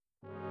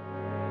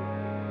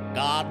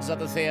Gods of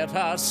the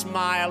theater,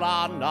 smile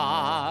on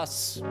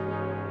us.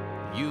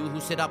 You who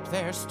sit up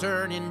there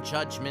stern in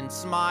judgment,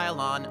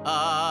 smile on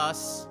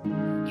us.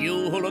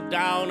 You who look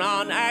down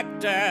on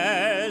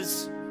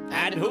actors,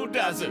 and who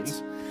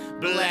doesn't,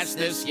 bless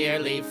this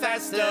yearly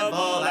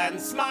festival and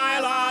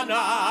smile on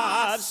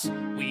us.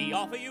 We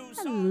offer you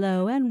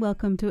Hello and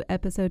welcome to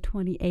episode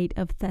 28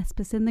 of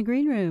Thespis in the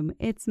Green Room.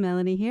 It's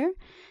Melanie here.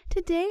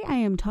 Today I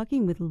am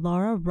talking with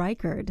Laura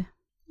Rikard.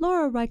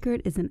 Laura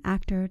Rikard is an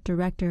actor,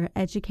 director,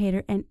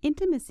 educator, and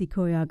intimacy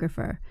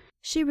choreographer.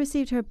 She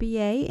received her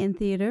BA in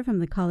theater from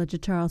the College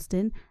of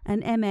Charleston,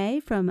 an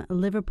MA from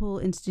Liverpool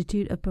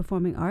Institute of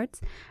Performing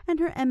Arts, and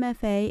her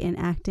MFA in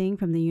acting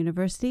from the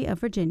University of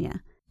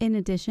Virginia. In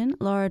addition,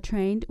 Laura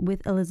trained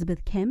with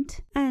Elizabeth Kempt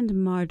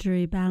and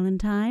Marjorie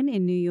Ballantyne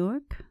in New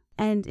York,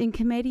 and in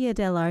Commedia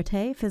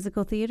dell'arte,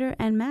 physical theater,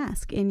 and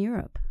mask in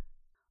Europe.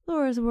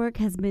 Laura's work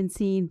has been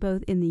seen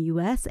both in the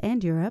U.S.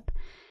 and Europe,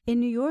 in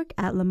New York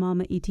at La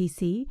Mama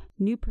ETC,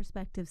 New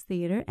Perspectives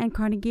Theater, and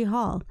Carnegie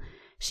Hall.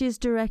 She is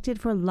directed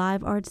for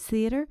Live Arts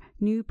Theater,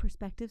 New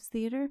Perspectives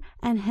Theater,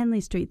 and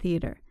Henley Street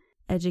Theater.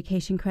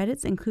 Education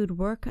credits include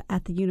work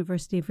at the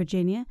University of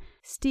Virginia,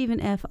 Stephen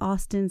F.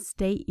 Austin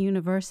State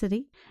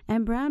University,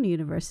 and Brown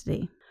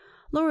University.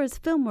 Laura's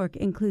film work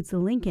includes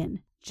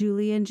Lincoln,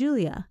 Julie and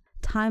Julia,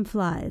 Time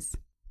Flies,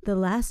 The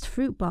Last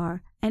Fruit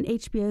Bar, and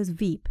HBO's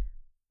Veep.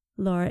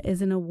 Laura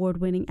is an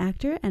award-winning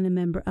actor and a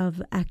member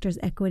of Actors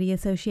Equity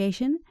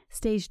Association,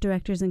 Stage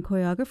Directors and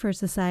Choreographers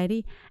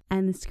Society,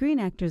 and the Screen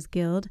Actors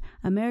Guild,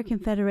 American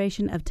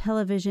Federation of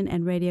Television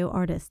and Radio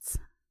Artists.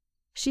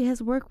 She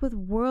has worked with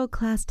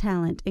world-class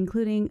talent,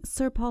 including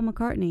Sir Paul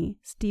McCartney,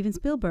 Steven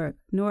Spielberg,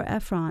 Nora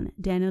Ephron,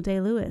 Daniel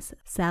Day-Lewis,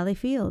 Sally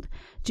Field,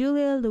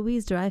 Julia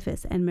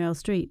Louis-Dreyfus, and Meryl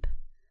Streep.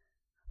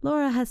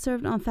 Laura has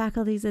served on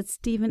faculties at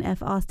Stephen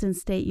F. Austin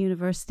State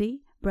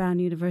University, Brown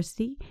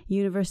University,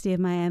 University of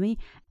Miami,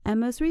 and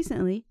most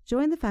recently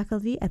joined the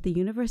faculty at the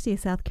University of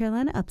South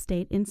Carolina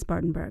Upstate in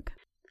Spartanburg.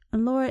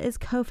 And Laura is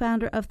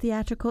co-founder of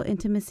Theatrical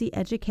Intimacy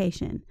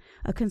Education,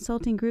 a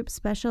consulting group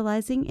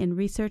specializing in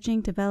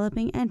researching,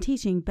 developing, and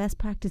teaching best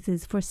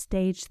practices for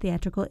staged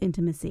theatrical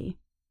intimacy.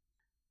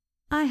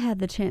 I had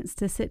the chance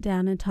to sit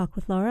down and talk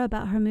with Laura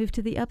about her move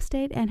to the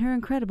Upstate and her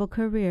incredible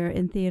career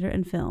in theater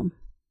and film.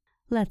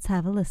 Let's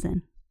have a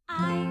listen.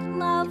 I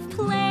love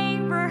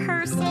play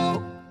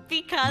rehearsal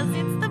because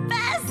it's the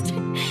best,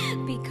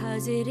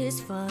 because it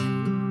is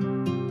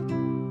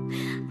fun.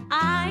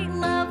 I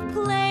love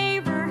play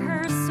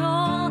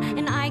rehearsal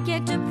and I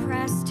get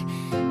depressed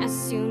as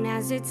soon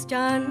as it's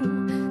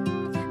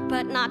done.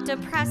 But not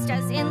depressed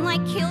as in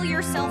like kill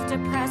yourself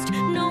depressed.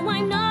 No,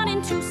 I'm not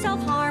into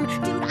self-harm.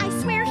 Dude, I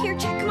swear here,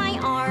 check my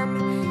arm.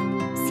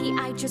 See,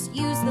 I just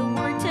use the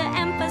word to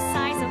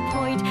emphasize a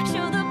point.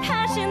 Show the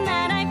passion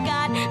that I've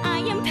got. I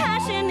am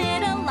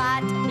passionate a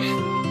lot.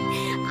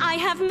 I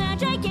have mad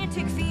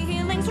gigantic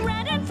feelings,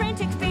 red and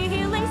frantic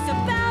feelings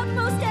about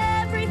most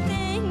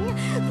everything.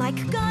 Like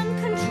gun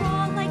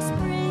control, like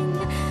spring.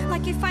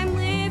 Like if I'm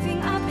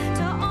living up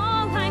to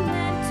all I'm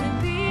meant to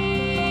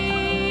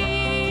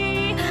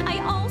be. I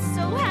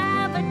also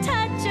have a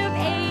touch of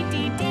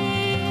ADD.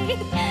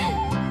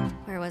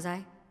 Where was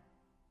I?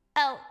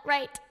 Oh,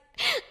 right.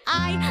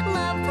 I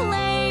love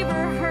play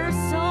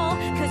rehearsal,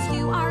 'cause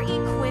you are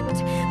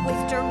equipped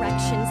with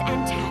directions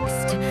and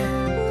text.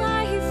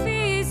 Life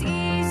is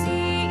easy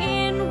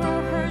in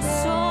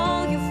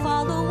rehearsal. You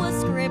follow a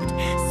script,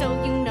 so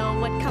you know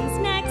what comes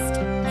next.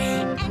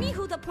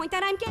 Anywho, the point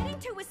that I'm getting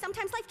to is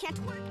sometimes life can't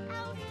work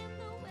out in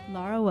the way.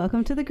 Laura,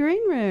 welcome to the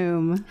Green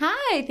Room.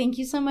 Hi, thank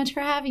you so much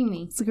for having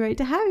me. It's great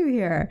to have you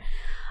here.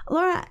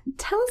 Laura,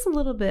 tell us a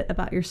little bit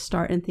about your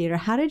start in theater.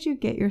 How did you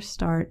get your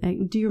start?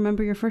 Do you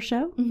remember your first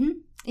show? Mm-hmm.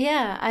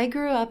 Yeah, I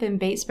grew up in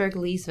Batesburg,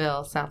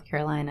 Leesville, South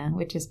Carolina,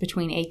 which is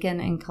between Aiken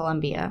and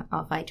Columbia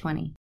off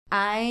I-20.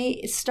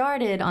 I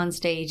started on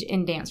stage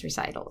in dance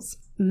recitals.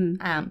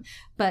 Mm-hmm.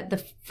 But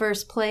the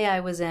first play I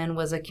was in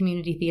was a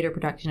community theater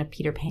production of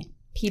Peter Pan.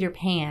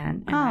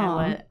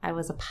 And I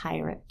was a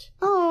pirate.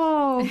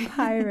 Oh,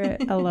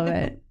 pirate. I love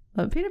it.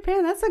 But Peter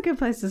Pan, that's a good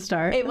place to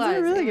start. It's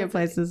a really good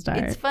place to start.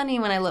 It's funny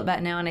when I look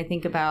back now and I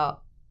think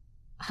about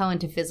how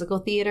into physical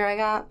theater I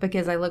got,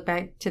 because I look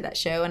back to that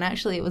show and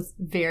actually it was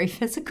very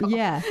physical.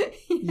 Yeah.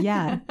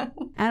 And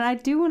I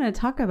do want to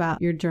talk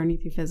about your journey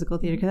through physical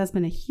theater, because that's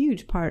been a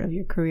huge part of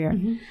your career.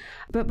 Mm-hmm.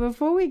 But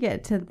before we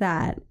get to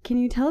that, can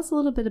you tell us a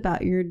little bit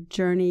about your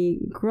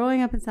journey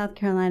growing up in South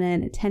Carolina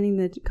and attending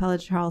the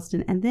College of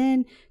Charleston, and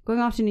then going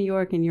off to New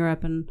York and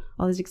Europe and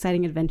all these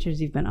exciting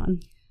adventures you've been on?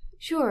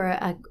 Sure.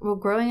 Well,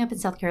 growing up in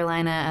South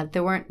Carolina,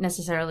 there weren't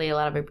necessarily a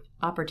lot of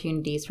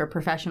opportunities for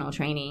professional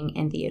training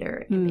in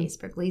theater in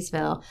Batesburg,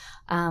 Leesville.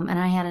 And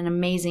I had an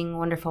amazing,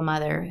 wonderful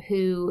mother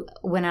who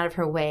went out of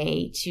her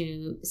way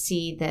to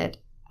see that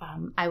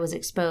I was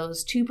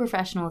exposed to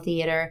professional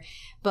theater,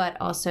 but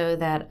also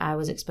that I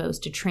was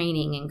exposed to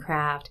training and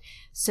craft.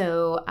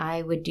 So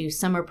I would do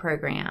summer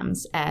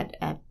programs at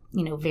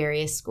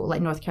various schools,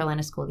 like North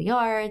Carolina School of the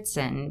Arts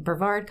and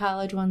Brevard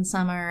College one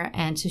summer.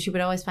 And so she would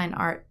always find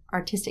art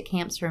artistic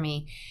camps for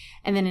me.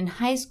 And then in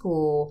high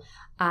school,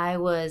 I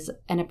was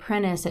an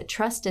apprentice at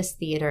Thespis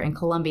Theater in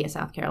Columbia,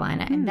 South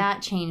Carolina, and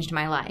that changed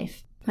my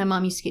life. My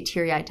mom used to get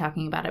teary-eyed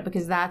talking about it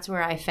because that's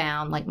where I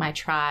found like my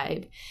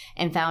tribe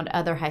and found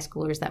other high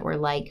schoolers that were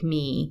like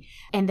me.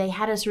 And they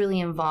had us really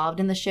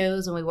involved in the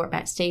shows, and we worked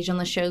backstage on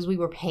the shows. We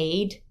were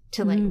paid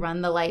to like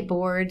run the light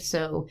board.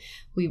 So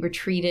we were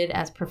treated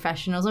as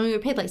professionals. I mean, we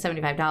were paid like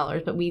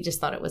 $75, but we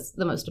just thought it was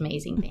the most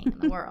amazing thing in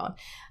the world.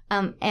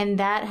 And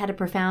that had a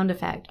profound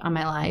effect on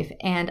my life.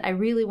 And I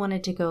really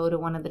wanted to go to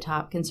one of the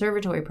top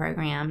conservatory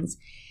programs.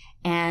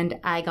 And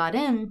I got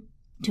in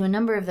to a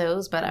number of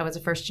those, but I was a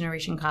first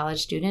generation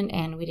college student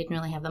and we didn't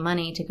really have the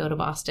money to go to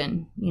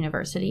Boston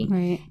University.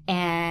 Right.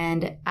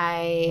 And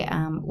I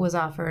was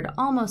offered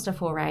almost a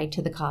full ride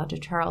to the College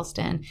of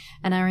Charleston.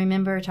 And I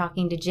remember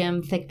talking to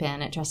Jim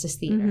Thigpen at Thespis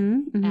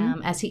Theater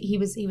as he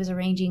was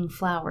arranging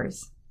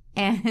flowers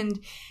and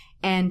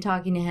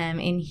talking to him,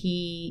 and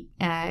he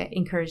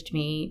encouraged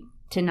me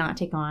to not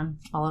take on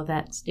all of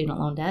that student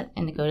loan debt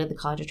and to go to the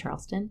College of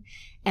Charleston.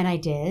 And I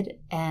did,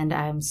 and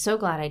I'm so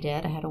glad I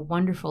did. I had a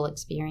wonderful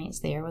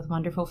experience there with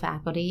wonderful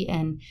faculty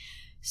and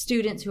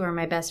students who are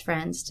my best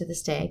friends to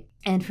this day.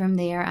 And from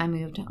there, I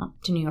moved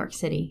to New York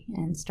City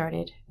and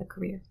started a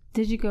career.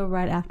 Did you go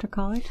right after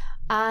college?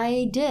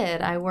 I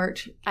did.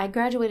 I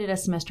graduated a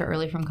semester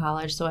early from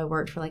college, so I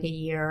worked for like a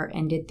year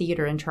and did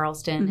theater in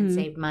Charleston and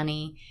saved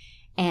money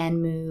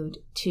and moved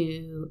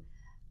to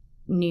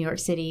New York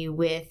City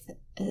with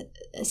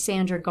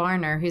Sandra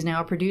Garner, who's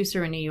now a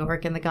producer in New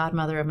York and the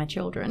godmother of my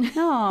children.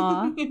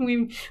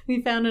 Aww.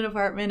 we found an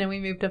apartment and we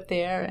moved up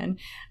there, and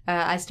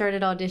I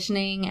started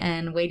auditioning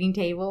and waiting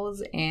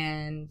tables,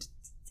 and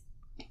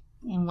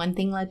one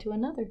thing led to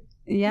another.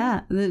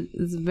 Yeah,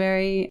 it's a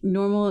very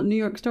normal New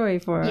York story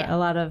for a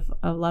lot of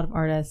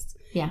artists.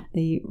 Yeah,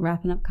 they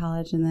wrapping up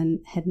college and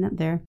then heading up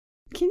there.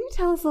 Can you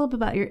tell us a little bit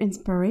about your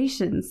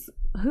inspirations?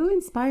 Who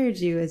inspired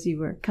you as you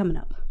were coming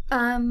up?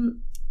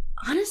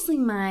 Honestly,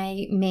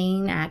 my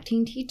main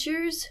acting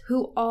teachers,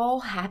 who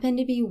all happen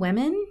to be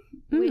women,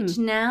 which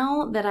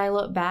now that I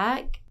look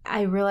back,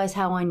 I realize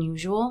how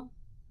unusual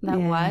that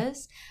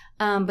was.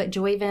 But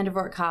Joy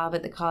Vandervoort Cobb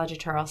at the College of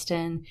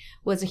Charleston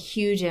was a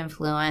huge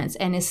influence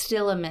and is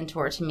still a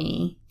mentor to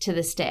me to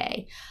this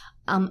day.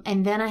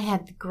 And then I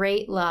had the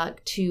great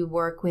luck to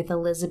work with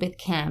Elizabeth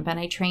Kemp, and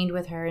I trained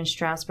with her in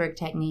Strasberg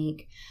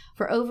technique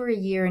for over a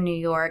year in New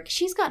York.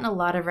 She's gotten a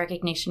lot of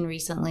recognition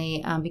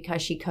recently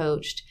because she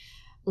coached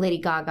Lady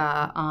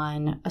Gaga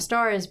on A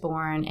Star Is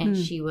Born, and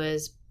she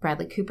was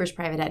Bradley Cooper's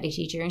private acting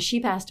teacher, and she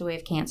passed away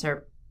of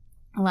cancer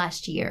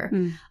last year.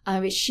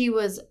 But she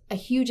was a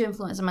huge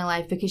influence in my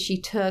life because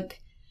she took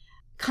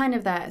kind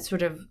of that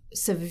sort of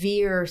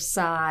severe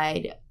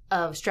side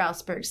of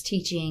Strasberg's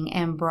teaching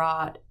and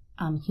brought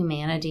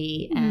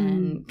humanity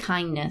and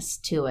kindness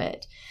to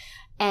it.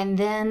 And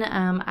then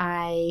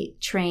I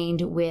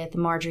trained with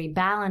Marjorie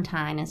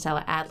Ballantyne and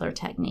Stella Adler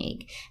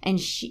technique. And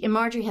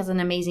Marjorie has an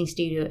amazing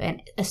studio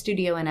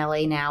in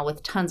LA now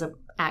with tons of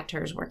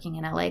actors working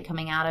in LA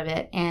coming out of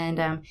it.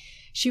 And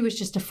she was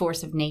just a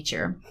force of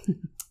nature.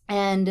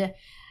 and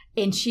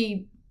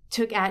she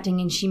took acting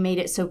and she made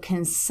it so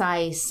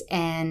concise,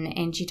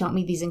 and she taught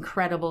me these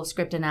incredible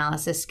script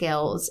analysis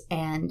skills,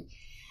 and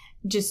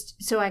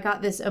just so I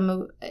got this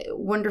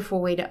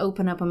wonderful way to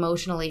open up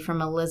emotionally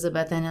from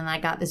Elizabeth, and then I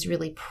got this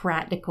really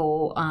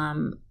practical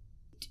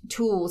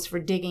tools for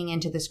digging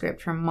into the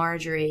script from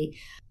Marjorie.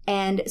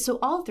 And so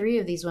all three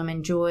of these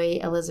women, Joy,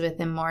 Elizabeth,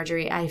 and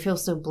Marjorie, I feel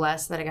so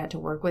blessed that I got to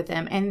work with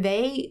them. And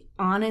they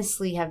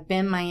honestly have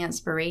been my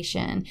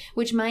inspiration,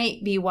 which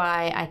might be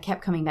why I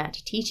kept coming back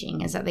to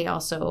teaching, is that they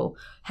also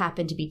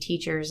happen to be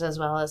teachers as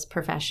well as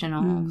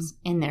professionals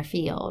in their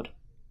field.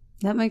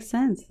 That makes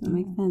sense.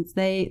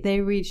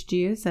 They reached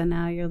you, so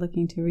now you're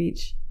looking to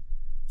reach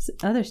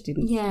other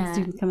students.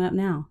 Students coming up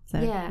now. So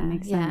that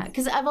makes sense.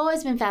 Because I've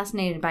always been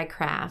fascinated by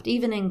craft.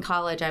 Even in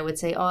college, I would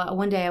say,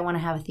 one day I want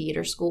to have a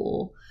theater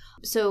school.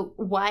 So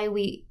why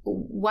we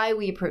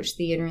approach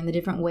theater and the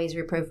different ways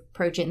we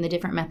approach it and the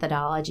different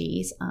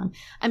methodologies.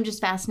 I'm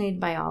just fascinated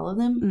by all of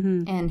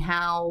them and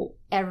how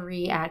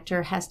every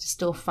actor has to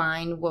still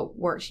find what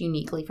works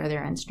uniquely for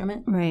their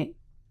instrument. Right.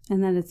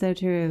 And that is so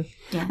true.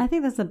 Yeah. I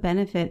think that's the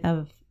benefit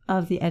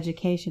of the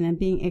education and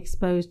being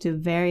exposed to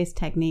various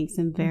techniques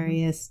and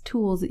various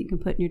tools that you can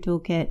put in your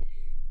toolkit,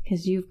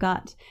 because you've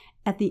got,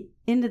 at the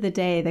end of the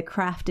day, the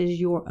craft is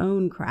your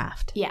own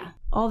craft. Yeah.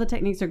 All the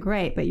techniques are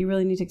great, but you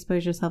really need to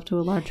expose yourself to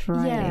a large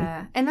variety.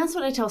 Yeah. And that's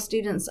what I tell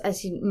students.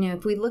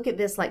 If we look at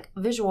this like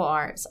visual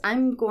arts,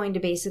 I'm going to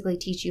basically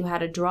teach you how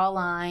to draw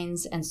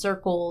lines and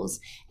circles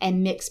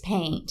and mix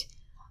paint.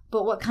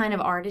 But what kind of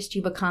artist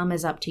you become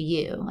is up to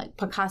you. Like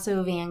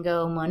Picasso, Van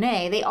Gogh,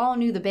 Monet, they all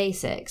knew the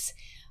basics,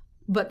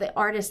 but the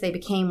artist they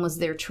became was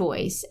their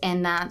choice.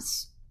 And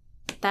that's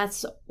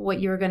what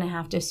you're going to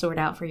have to sort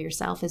out for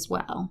yourself as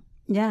well.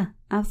 Yeah,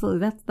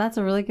 absolutely. That's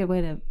a really good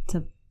way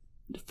to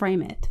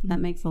frame it.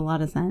 That makes a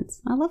lot of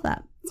sense. I love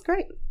that. It's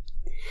great.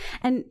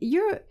 And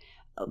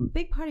a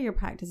big part of your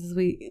practice,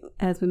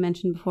 as we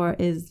mentioned before,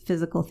 is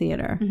physical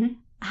theater.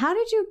 How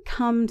did you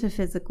come to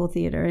physical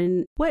theater,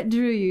 and what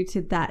drew you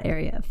to that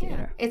area of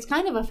theater? It's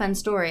kind of a fun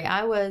story.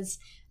 I was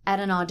at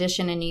an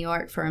audition in New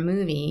York for a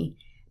movie,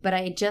 but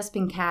I had just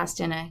been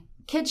cast in a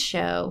kids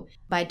show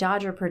by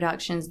Dodger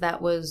Productions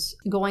that was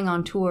going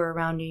on tour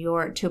around New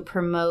York to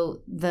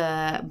promote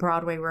the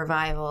Broadway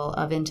revival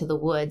of Into the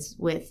Woods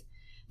with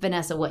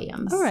Vanessa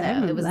Williams. All right,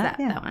 so it was that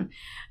one.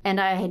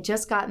 And I had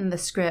just gotten the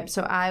script,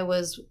 so I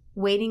was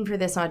waiting for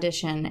this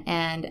audition,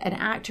 and an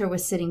actor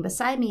was sitting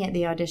beside me at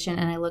the audition,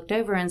 and I looked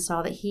over and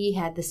saw that he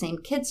had the same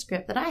kid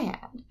script that I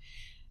had.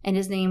 And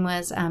his name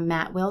was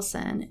Matt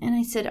Wilson. And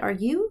I said, have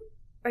you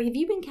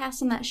been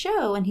cast in that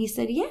show? And he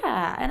said,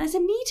 yeah. And I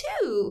said, me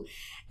too.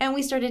 And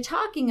we started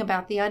talking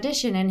about the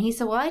audition, and he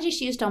said, well, I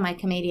just used all my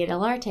commedia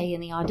dell'arte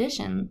in the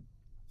audition,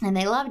 and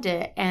they loved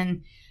it.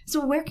 And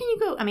so where can you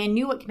go? I mean, I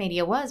knew what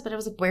commedia was, but I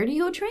was like, where do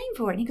you go train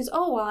for it? And he goes,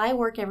 oh, well, I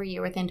work every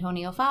year with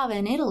Antonio Fava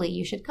in Italy.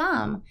 You should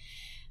come.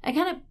 I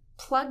kind of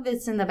plugged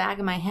this in the back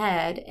of my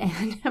head,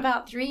 and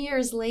about 3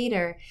 years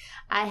later,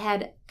 I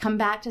had come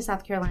back to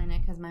South Carolina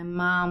because my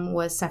mom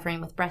was suffering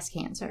with breast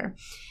cancer,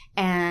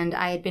 and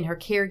I had been her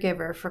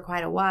caregiver for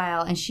quite a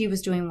while, and she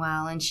was doing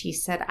well, and she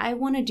said, I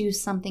want to do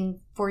something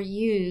for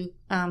you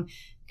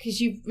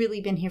because you've really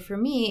been here for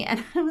me.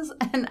 And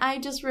I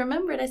just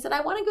remembered, I said,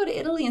 I want to go to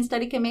Italy and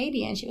study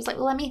commedia. And she was like,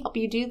 well, let me help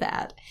you do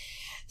that.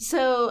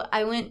 So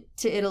I went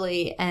to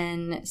Italy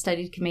and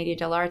studied commedia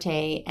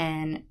dell'arte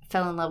and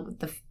fell in love with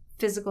the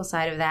physical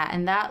side of that.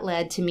 And that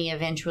led to me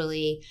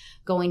eventually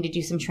going to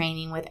do some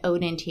training with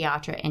Oden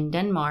Theater in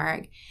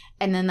Denmark.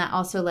 And then that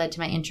also led to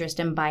my interest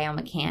in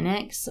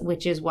biomechanics,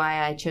 which is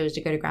why I chose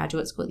to go to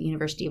graduate school at the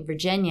University of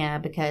Virginia,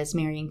 because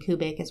Marian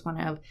Kubik is one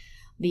of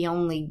the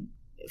only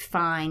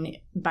fine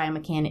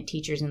biomechanic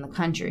teachers in the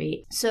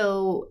country.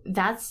 So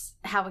that's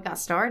how it got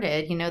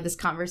started, this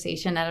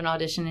conversation at an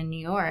audition in New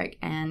York,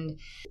 and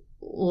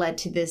led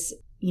to this,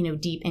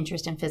 deep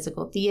interest in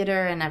physical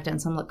theater. And I've done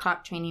some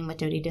Lecoq training with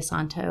Dodi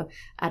DeSanto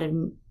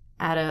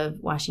out of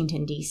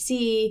Washington,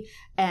 D.C.,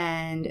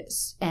 and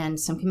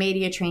some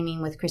commedia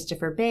training with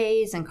Christopher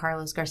Bays and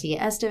Carlos Garcia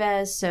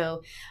Estevez.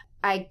 So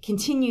I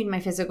continued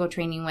my physical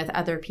training with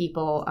other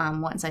people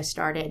once I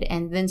started,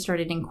 and then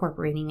started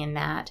incorporating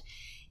that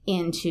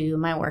into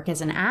my work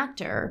as an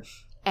actor.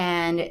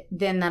 And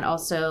then that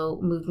also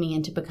moved me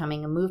into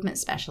becoming a movement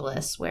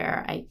specialist,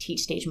 where I teach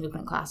stage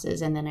movement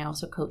classes, and then I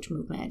also coach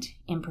movement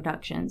in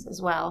productions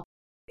as well.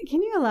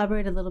 Can you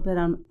elaborate a little bit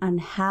on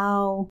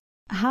how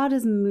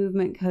does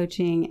movement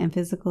coaching and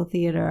physical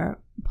theater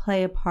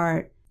play a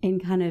part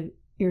in kind of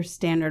your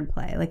standard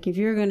play? Like if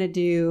you're going to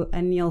do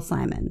a Neil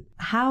Simon,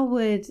 how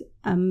would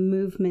a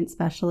movement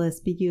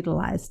specialist be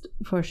utilized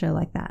for a show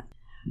like that?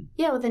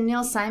 Yeah, with a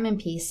Neil Simon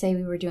piece, say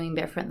we were doing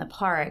Barefoot in the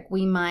Park,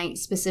 we might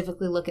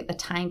specifically look at the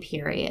time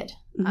period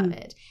of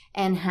it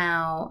and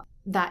how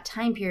that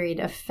time period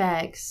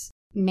affects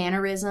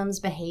mannerisms,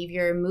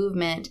 behavior,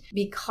 movement,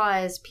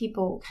 because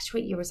people,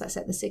 what year was that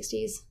set? The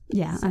 60s?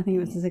 Yeah, I think it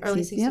was the 60s.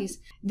 Early 60s. Yep.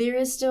 There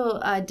is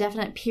still a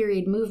definite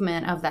period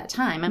movement of that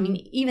time. I mean,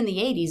 even the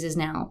 80s is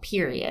now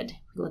period.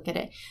 Look at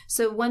it.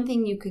 So one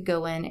thing you could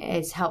go in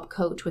is help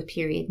coach with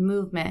period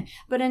movement.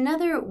 But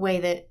another way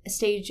that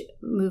stage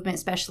movement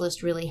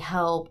specialists really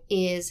help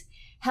is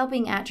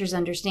helping actors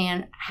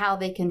understand how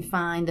they can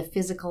find the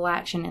physical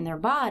action in their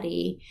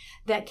body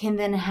that can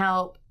then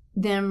help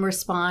them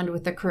respond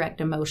with the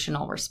correct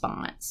emotional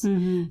response.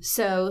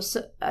 So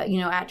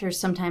actors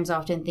sometimes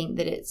often think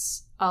that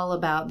it's all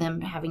about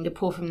them having to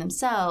pull from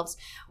themselves,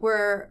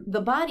 where the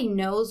body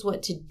knows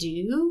what to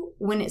do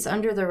when it's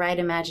under the right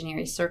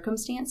imaginary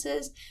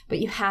circumstances, but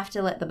you have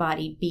to let the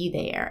body be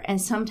there.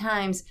 And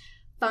sometimes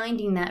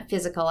finding that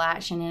physical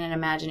action in an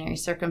imaginary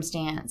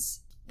circumstance,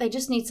 they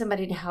just need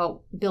somebody to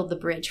help build the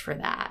bridge for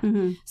that.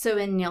 So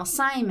in Neil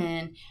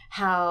Simon,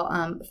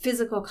 how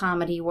physical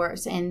comedy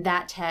works in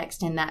that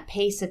text and that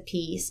pace of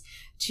piece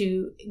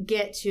to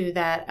get to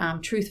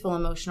that truthful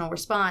emotional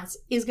response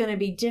is going to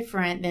be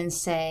different than,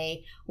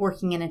 say,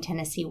 working in a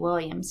Tennessee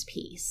Williams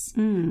piece.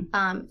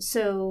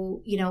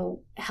 So,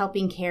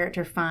 helping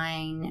character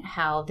find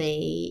how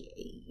they,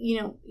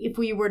 if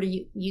we were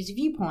to use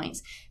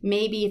viewpoints,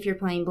 maybe if you're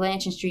playing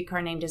Blanche in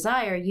Streetcar Named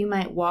Desire, you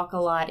might walk a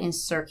lot in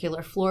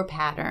circular floor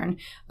pattern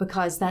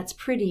because that's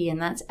pretty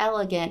and that's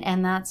elegant.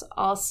 And that's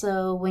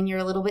also when you're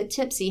a little bit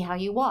tipsy, how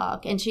you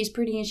walk. And she's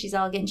pretty and she's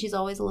elegant and she's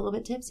always a little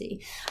bit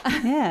tipsy.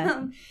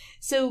 Yeah.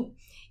 So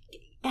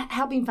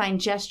helping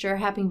find gesture,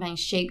 helping find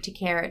shape to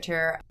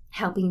character,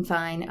 helping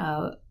find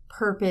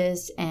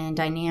purpose and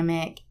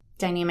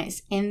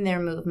dynamics in their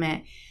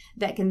movement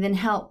that can then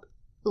help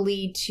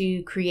lead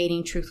to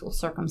creating truthful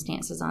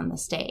circumstances on the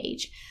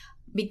stage.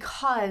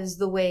 Because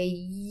the way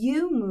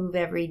you move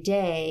every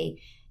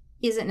day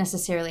isn't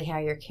necessarily how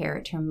your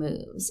character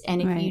moves.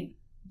 And if you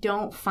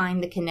don't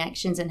find the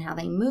connections in how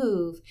they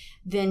move,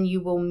 then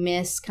you will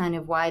miss kind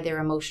of why their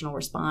emotional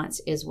response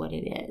is what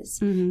it is.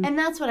 And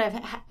that's what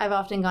I've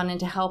often gone in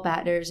to help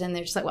actors, and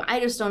they're just like, well, I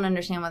just don't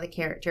understand why the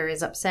character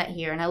is upset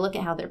here. And I look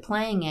at how they're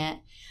playing it.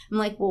 I'm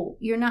like, well,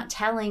 you're not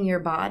telling your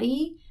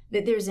body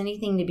that there's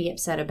anything to be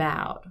upset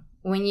about.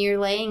 when you're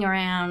laying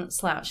around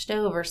slouched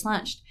over,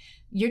 slunched,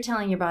 you're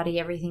telling your body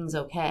everything's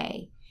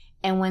okay.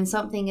 And when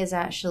something is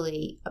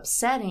actually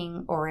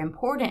upsetting or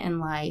important in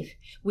life,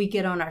 we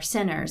get on our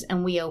centers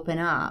and we open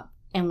up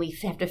and we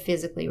have to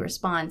physically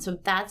respond. So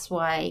that's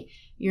why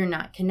you're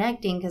not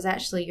connecting, because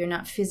actually you're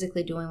not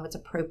physically doing what's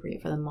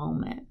appropriate for the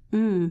moment.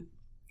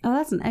 Oh,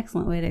 that's an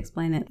excellent way to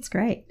explain it. It's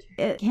great.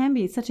 It can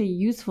be such a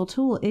useful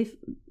tool if,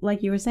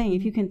 like you were saying,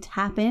 if you can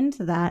tap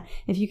into that,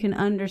 if you can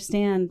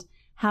understand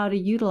how to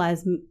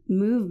utilize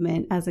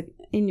movement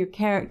in your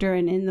character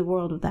and in the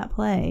world of that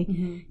play,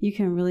 you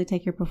can really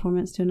take your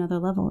performance to another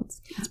level.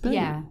 It's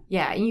brilliant.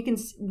 Yeah. And you can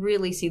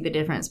really see the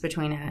difference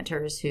between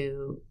actors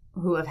who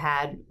have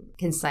had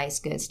concise,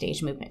 good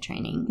stage movement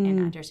training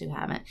and actors who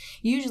haven't.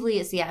 Usually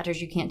it's the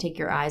actors you can't take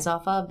your eyes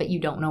off of, but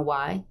you don't know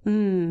why.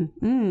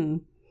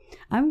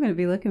 I'm going to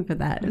be looking for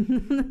that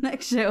in the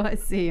next show I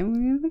see. I'm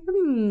going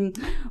to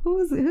be like,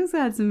 who's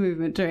had some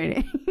movement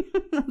training?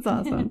 That's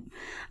awesome.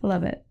 I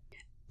love it.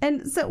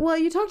 And so, well,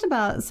 you talked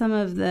about some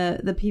of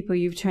the people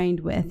you've trained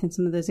with and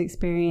some of those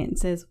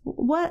experiences.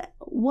 What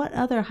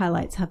other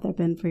highlights have there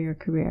been for your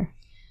career?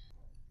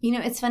 You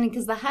know, it's funny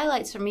because the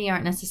highlights for me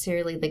aren't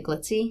necessarily the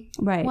glitzy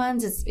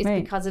ones. It's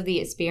because of the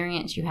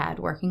experience you had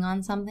working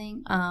on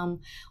something.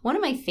 One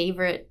of my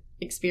favorite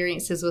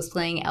experiences was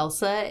playing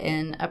Elsa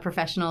in a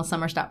professional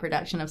summer stock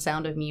production of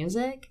Sound of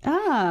Music.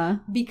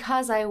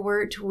 Because I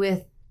worked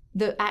with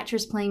the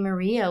actress playing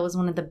Maria was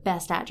one of the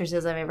best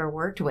actresses I've ever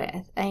worked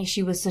with. And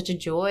she was such a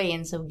joy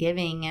and so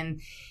giving,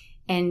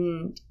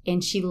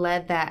 and she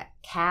led that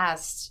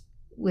cast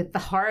with the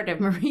heart of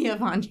Maria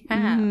von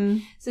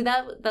Trapp. So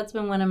that's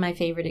been one of my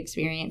favorite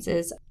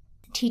experiences.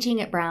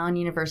 Teaching at Brown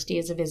University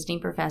as a visiting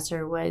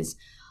professor was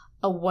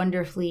a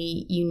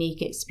wonderfully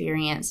unique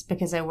experience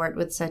because I worked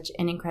with such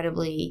an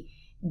incredibly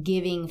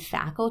giving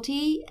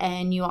faculty,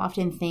 and you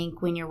often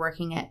think when you're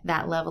working at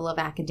that level of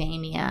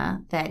academia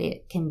that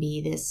it can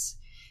be this,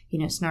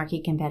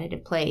 snarky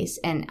competitive place.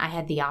 And I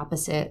had the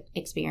opposite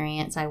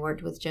experience. I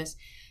worked with just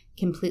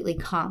completely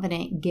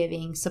confident,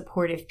 giving,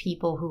 supportive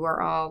people who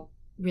are all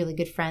really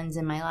good friends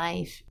in my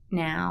life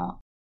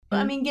now.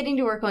 I mean, getting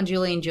to work on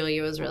Julie and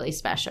Julia was really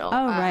special.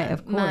 Oh, right,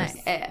 of course.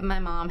 My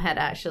mom had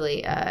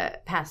actually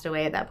passed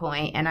away at that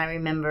point, and I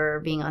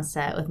remember being on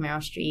set with Meryl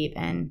Streep,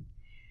 and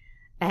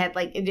I had,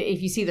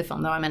 if you see the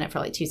film, though, I'm in it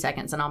for 2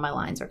 seconds, and all my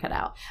lines are cut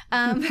out.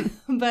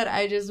 But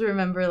I just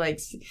remember,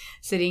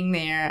 sitting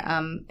there.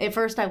 At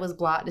first, I was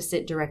blocked to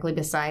sit directly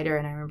beside her,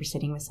 and I remember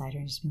sitting beside her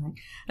and just being like,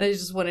 and I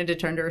just wanted to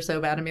turn to her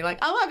so bad and be like,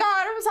 oh, my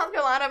God, I'm from South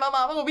Carolina. My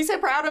mom will be so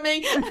proud of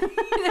me.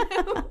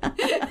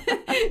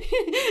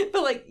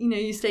 But,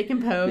 you stay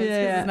composed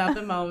because it's not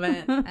the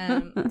moment.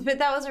 But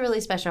that was a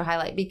really special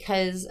highlight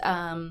because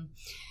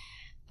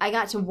I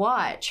got to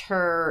watch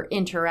her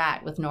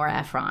interact with Nora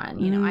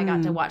Ephron. I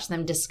got to watch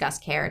them discuss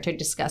character,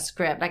 discuss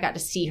script. I got to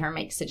see her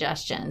make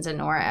suggestions and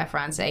Nora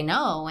Ephron say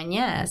no and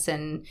yes,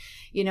 and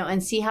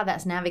and see how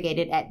that's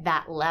navigated at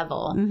that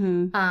level,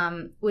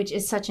 which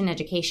is such an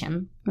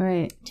education,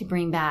 right? To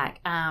bring back,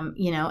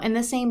 and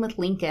the same with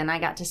Lincoln. I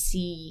got to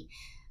see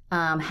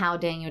how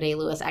Daniel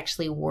Day-Lewis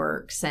actually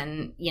works,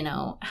 and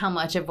how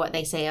much of what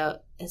they say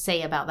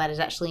about that is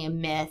actually a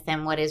myth,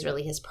 and what is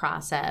really his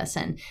process.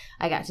 And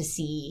I got to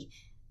see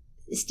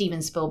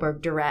Steven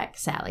Spielberg direct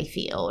Sally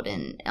Field,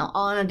 and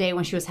on a day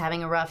when she was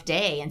having a rough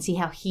day, and see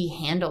how he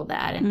handled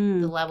that,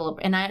 and the level of,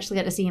 and I actually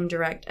got to see him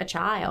direct a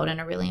child in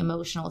a really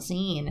emotional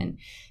scene, and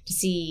to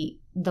see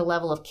the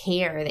level of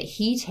care that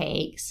he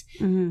takes.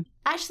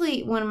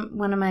 Actually,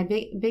 one of my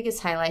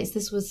biggest highlights,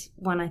 this was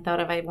one I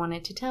thought of I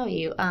wanted to tell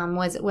you,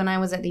 was when I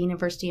was at the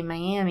University of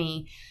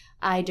Miami,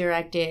 I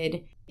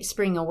directed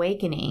Spring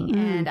Awakening,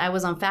 and I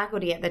was on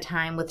faculty at the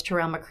time with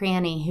Terrell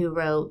McCraney, who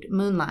wrote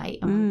Moonlight.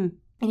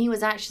 And he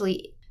was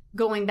actually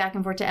going back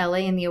and forth to LA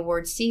in the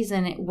awards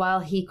season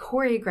while he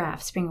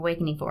choreographed Spring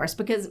Awakening for us,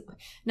 because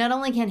not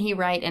only can he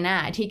write and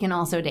act, he can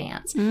also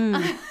dance.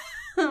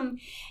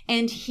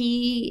 And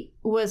he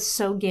was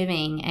so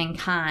giving and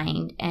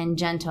kind and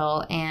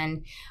gentle.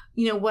 And,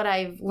 what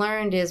I've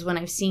learned is when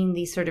I've seen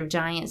these sort of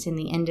giants in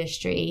the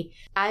industry,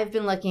 I've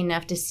been lucky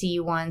enough to see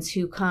ones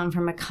who come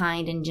from a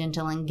kind and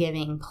gentle and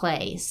giving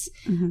place,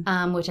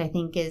 which I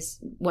think is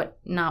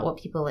not what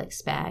people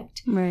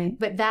expect. Right.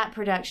 But that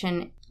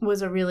production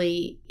was a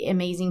really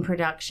amazing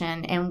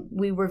production, and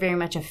we were very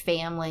much a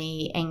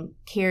family and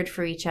cared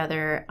for each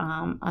other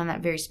on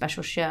that very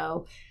special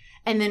show.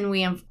 And then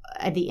we,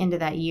 at the end of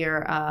that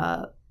year,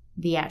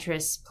 the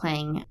actress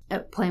playing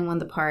one of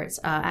the parts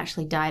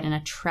actually died in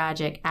a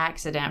tragic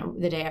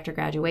accident the day after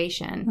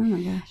graduation. Oh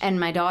my gosh. And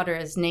my daughter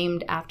is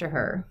named after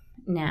her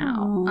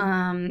now.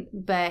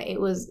 But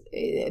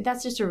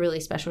that's just a really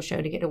special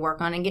show to get to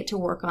work on, and get to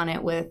work on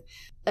it with,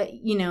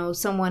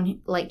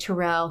 someone like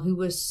Terrell, who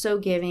was so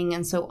giving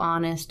and so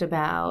honest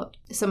about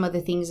some of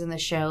the things in the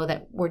show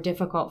that were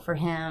difficult for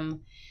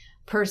him.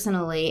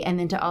 personally, and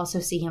then to also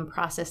see him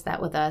process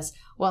that with us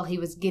while he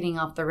was getting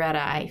off the red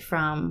eye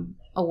from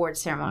award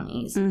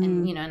ceremonies.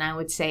 And, and I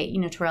would say,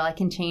 Terrell, I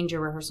can change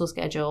your rehearsal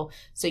schedule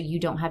so you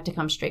don't have to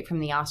come straight from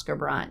the Oscar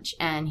brunch.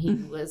 And he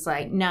was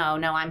like, no,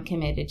 I'm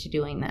committed to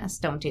doing this.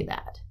 Don't do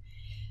that.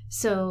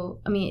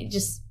 So, I mean,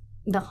 just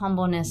the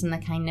humbleness and the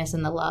kindness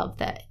and the love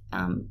that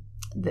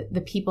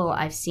the people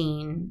I've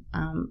seen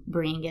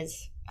bring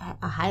is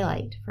a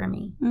highlight for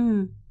me.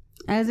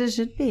 As it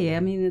should be. I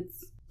mean,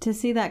 it's to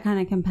see that kind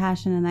of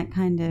compassion and that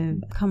kind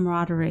of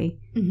camaraderie.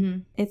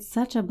 It's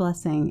such a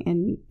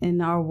blessing in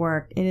our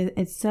work.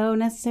 It's so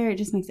necessary. It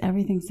just makes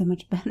everything so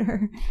much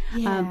better.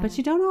 But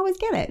you don't always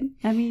get it.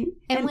 I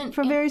mean,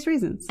 for various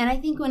reasons. And I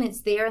think when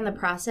it's there in the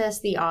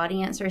process, the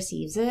audience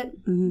receives it.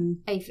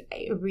 I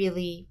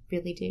really,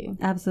 really do.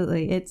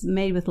 Absolutely. It's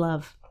made with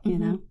love. You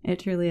know, it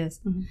truly is.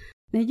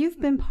 Now,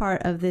 you've been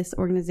part of this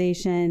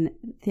organization,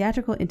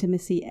 Theatrical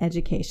Intimacy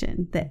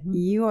Education, that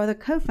you are the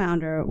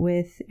co-founder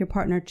with your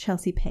partner,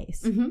 Chelsea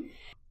Pace.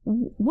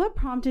 What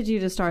prompted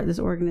you to start this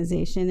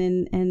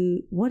organization,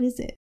 and what is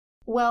it?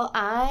 Well,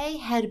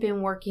 I had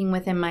been working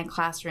within my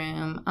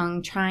classroom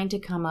on trying to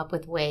come up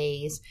with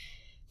ways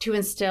to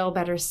instill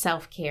better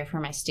self-care for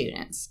my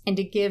students and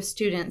to give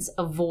students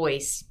a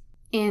voice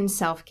in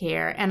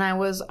self-care. And I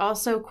was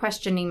also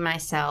questioning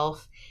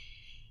myself.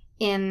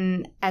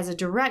 As a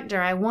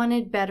director, I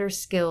wanted better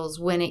skills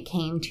when it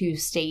came to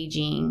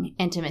staging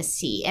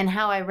intimacy. And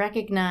how I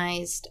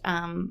recognized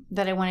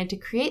that I wanted to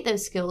create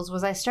those skills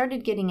was I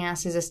started getting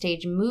asked as a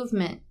stage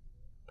movement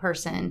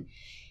person,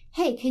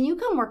 hey, can you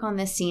come work on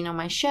this scene on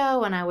my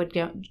show? And I would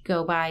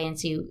go by and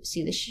see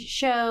the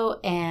show,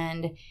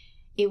 and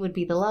it would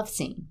be the love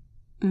scene.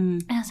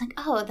 And I was like,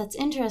 oh, that's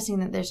interesting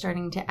that they're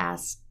starting to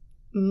ask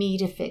me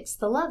to fix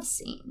the love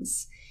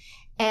scenes.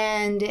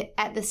 And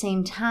at the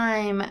same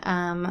time,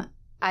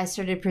 I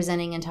started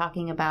presenting and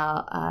talking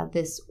about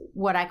this,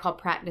 what I call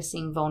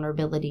practicing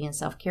vulnerability and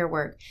self-care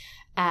work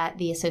at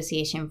the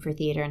Association for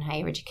Theater and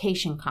Higher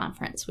Education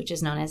conference, which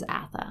is known as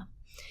ATHA.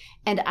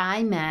 And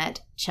I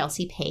met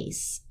Chelsea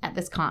Pace at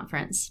this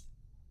conference.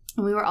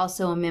 And we are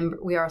also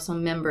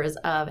members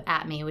of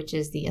ATME, which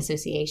is the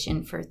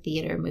Association for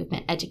Theater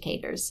Movement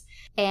Educators.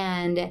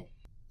 And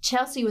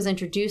Chelsea was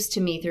introduced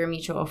to me through a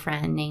mutual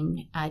friend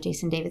named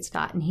Jason David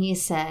Scott, and he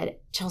said,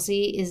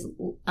 Chelsea is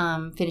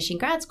finishing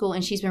grad school,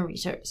 and she's been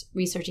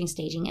researching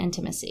staging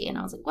intimacy. And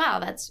I was like, wow,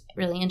 that's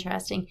really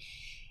interesting.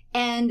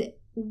 And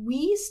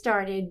we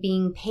started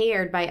being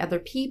paired by other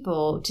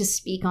people to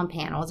speak on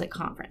panels at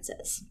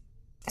conferences.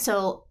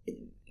 So,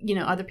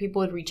 other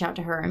people would reach out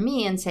to her and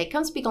me and say,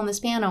 come speak on this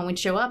panel, and we'd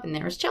show up, and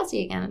there was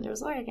Chelsea again, and there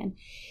was Laura again.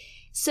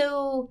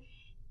 So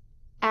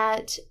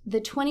at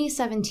the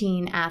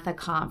 2017 ATHA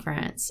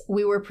conference,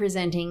 we were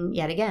presenting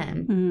yet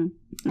again.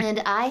 And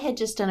I had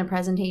just done a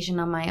presentation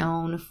on my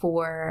own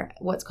for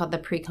what's called the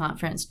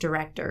pre-conference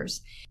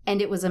directors.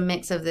 And it was a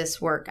mix of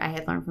this work I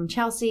had learned from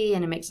Chelsea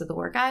and a mix of the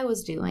work I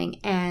was doing.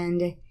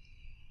 And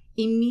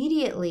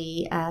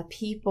immediately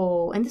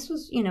people, and this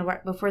was,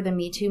 right before the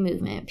Me Too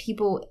movement,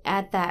 people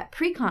at that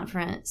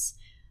pre-conference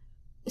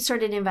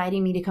started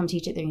inviting me to come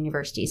teach at their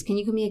universities. Can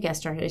you come be a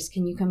guest artist?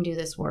 Can you come do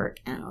this work?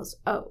 And I was,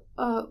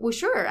 well,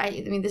 sure. I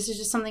mean, this is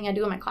just something I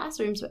do in my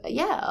classrooms. But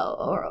yeah,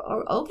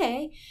 or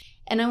okay.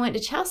 And I went to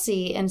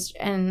Chelsea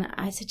and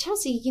I said,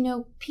 Chelsea,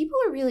 people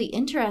are really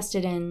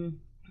interested in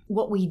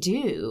what we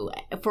do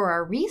for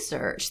our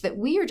research that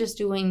we are just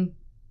doing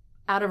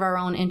out of our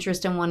own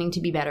interest and wanting to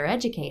be better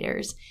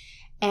educators.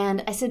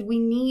 And I said, we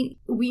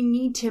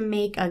need to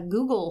make a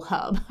Google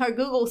hub or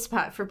Google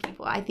spot for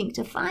people, I think,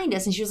 to find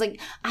us. And she was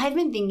like, I've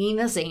been thinking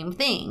the same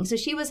thing. So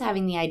she was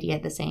having the idea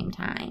at the same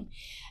time.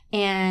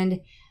 And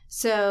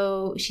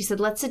so she said,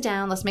 let's sit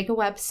down, let's make a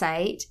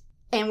website.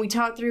 And we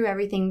talked through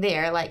everything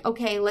there. Like,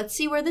 okay, let's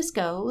see where this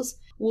goes.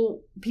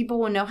 Well, people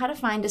will know how to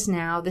find us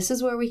now. This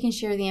is where we can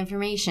share the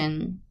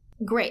information.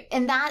 Great.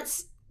 And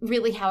that's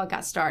really how it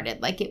got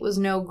started. Like, it was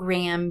no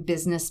grand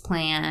business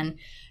plan,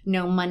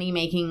 no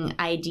money-making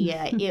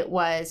idea. It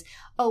was,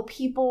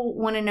 people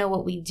want to know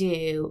what we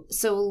do,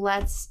 so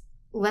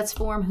let's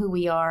form who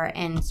we are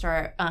and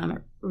start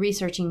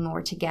researching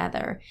more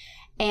together.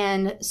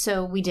 And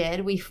so we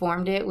did. We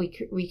formed it.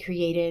 We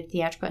created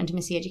Theatrical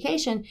Intimacy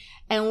Education,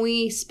 and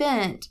we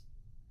spent,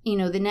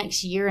 the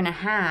next year and a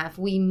half,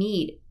 we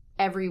meet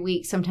every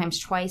week, sometimes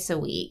twice a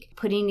week,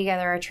 putting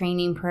together a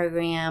training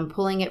program,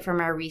 pulling it from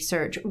our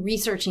research,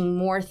 researching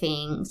more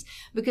things.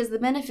 Because the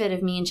benefit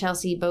of me and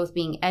Chelsea both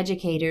being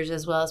educators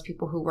as well as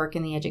people who work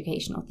in the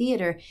educational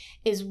theater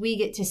is we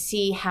get to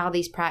see how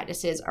these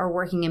practices are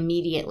working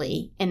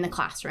immediately in the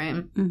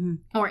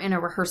classroom or in a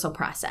rehearsal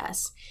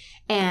process.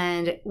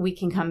 And we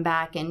can come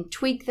back and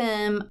tweak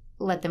them,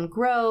 let them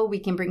grow. We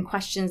can bring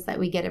questions that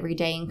we get every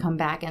day and come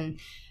back and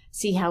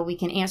see how we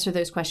can answer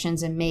those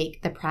questions and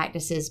make the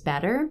practices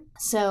better.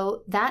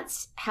 So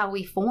that's how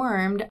we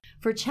formed.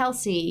 For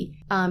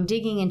Chelsea,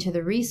 digging into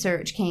the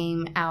research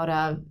came out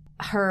of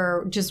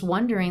her just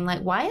wondering,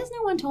 like, why has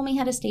no one told me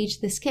how to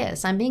stage this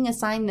kiss? I'm being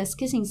assigned this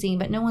kissing scene,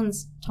 but no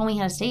one's told me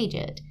how to stage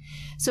it.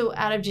 So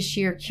out of just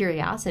sheer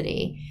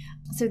curiosity,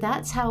 So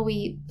that's how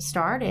we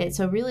started.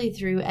 So really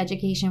through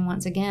education,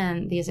 once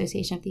again, the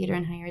Association of Theater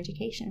and Higher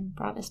Education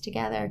brought us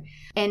together.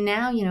 And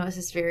now, it's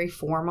this very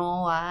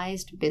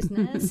formalized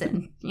business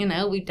and,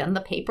 we've done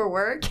the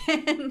paperwork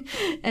and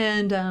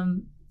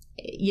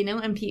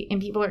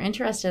people are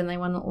interested and they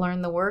want to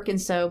learn the work. And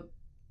so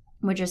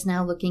we're just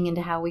now looking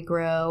into how we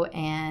grow.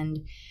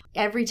 And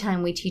every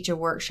time we teach a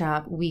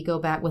workshop, we go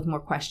back with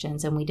more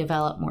questions and we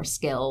develop more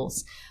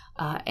skills.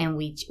 And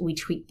we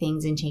tweak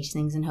things and change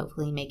things and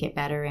hopefully make it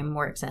better and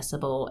more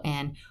accessible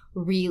and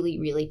really,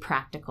 really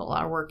practical.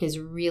 Our work is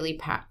really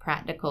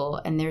practical.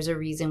 And there's a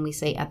reason we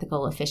say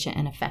ethical, efficient,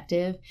 and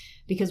effective,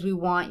 because we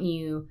want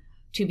you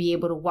to be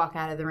able to walk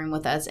out of the room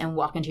with us and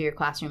walk into your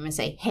classroom and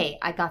say, hey,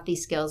 I got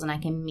these skills and I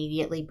can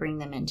immediately bring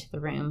them into the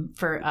room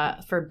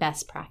for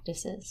best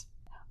practices.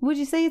 Would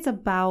you say it's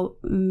about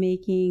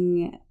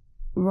making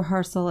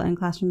rehearsal and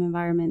classroom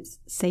environments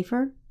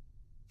safer?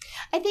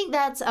 I think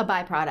that's a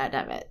byproduct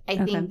of it. I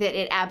think that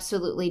it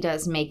absolutely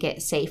does make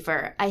it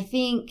safer. I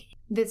think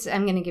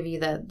I'm going to give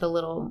you the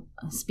little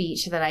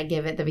speech that I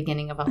give at the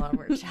beginning of all our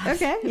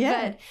workshops. Okay,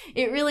 yeah. But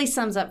it really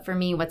sums up for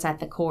me what's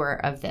at the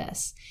core of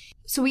this.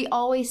 So we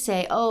always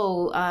say,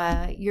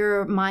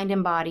 your mind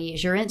and body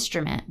is your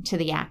instrument to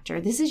the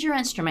actor. This is your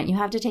instrument. You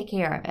have to take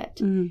care of it.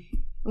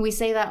 Mm-hmm. We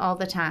say that all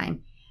the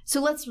time. So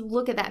let's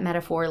look at that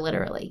metaphor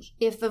literally.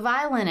 If the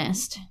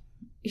violinist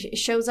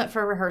shows up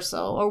for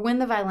rehearsal, or when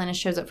the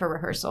violinist shows up for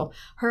rehearsal,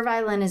 her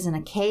violin is in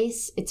a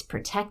case, it's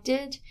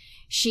protected.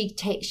 She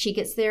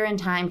gets there in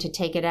time to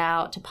take it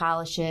out, to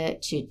polish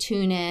it, to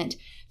tune it,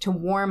 to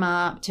warm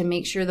up, to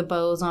make sure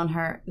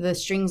the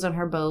strings on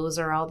her bows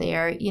are all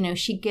there.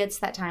 She gets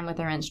that time with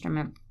her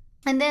instrument.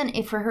 And then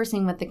if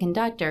rehearsing with the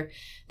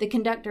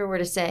conductor were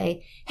to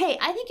say, hey,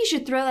 I think you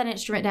should throw that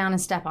instrument down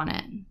and step on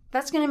it.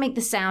 That's going to make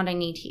the sound I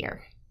need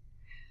here.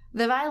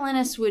 The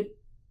violinist would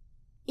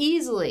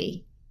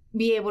easily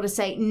be able to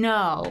say,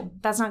 no,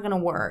 that's not going to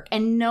work.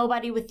 And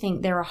nobody would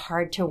think they're a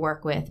hard to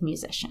work with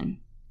musician.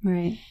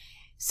 Right.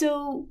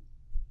 So,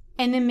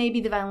 and then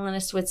maybe the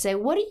violinist would say,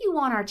 what do you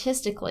want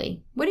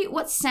artistically?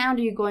 What sound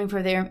are you going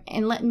for there?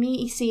 And let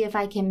me see if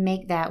I can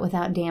make that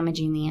without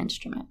damaging the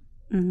instrument.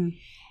 Mm-hmm.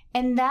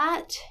 And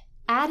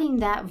adding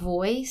that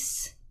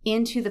voice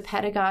into the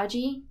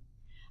pedagogy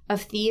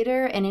of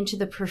theater and into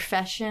the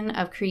profession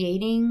of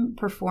creating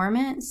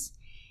performance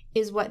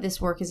is what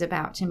this work is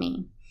about to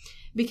me.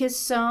 Because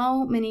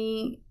so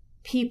many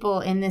people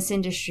in this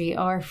industry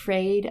are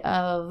afraid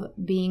of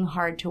being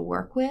hard to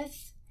work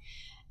with.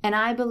 And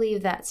I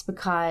believe that's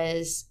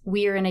because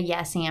we are in a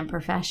yes and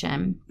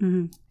profession.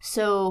 Mm-hmm.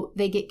 So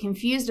they get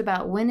confused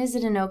about when is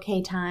it an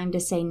okay time to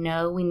say,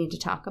 no, we need to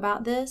talk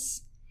about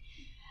this.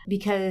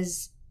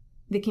 Because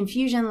the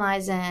confusion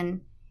lies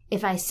in,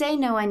 if I say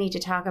no, I need to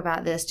talk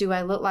about this, do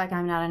I look like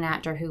I'm not an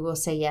actor who will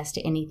say yes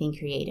to anything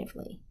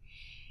creatively?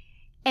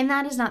 And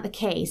that is not the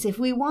case. If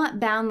we want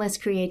boundless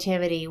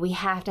creativity, we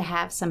have to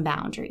have some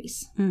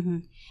boundaries. Mm-hmm.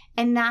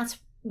 And that's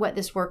what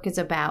this work is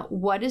about.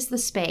 What is the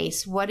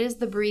space? What is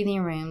the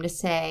breathing room to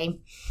say,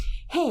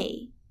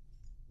 hey,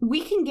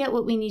 we can get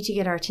what we need to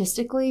get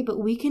artistically, but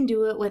we can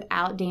do it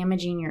without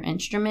damaging your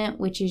instrument,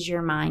 which is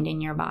your mind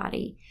and your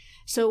body.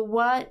 So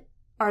what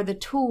are the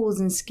tools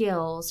and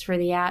skills for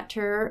the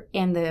actor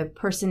and the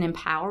person in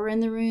power in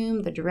the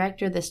room, the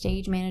director, the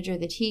stage manager,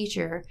 the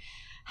teacher?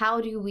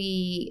 How do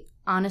we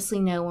honestly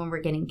know when we're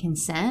getting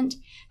consent?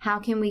 How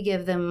can we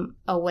give them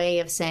a way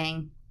of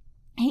saying,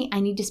 hey,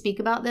 I need to speak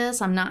about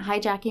this. I'm not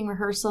hijacking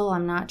rehearsal.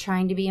 I'm not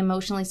trying to be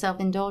emotionally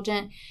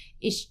self-indulgent.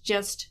 It's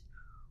just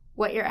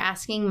what you're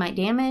asking might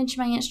damage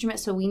my instrument,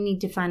 so we need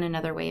to find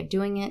another way of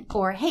doing it.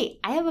 Or, hey,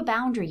 I have a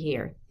boundary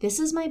here. This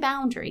is my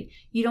boundary.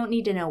 You don't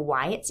need to know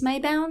why it's my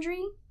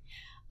boundary.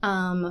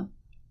 And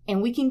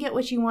we can get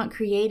what you want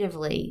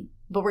creatively,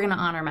 but we're going to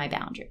honor my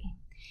boundary.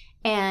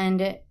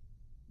 And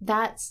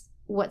that's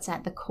what's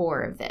at the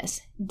core of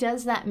this.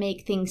 Does that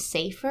make things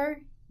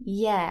safer?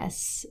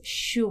 Yes,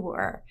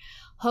 sure.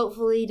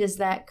 Hopefully, does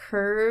that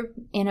curb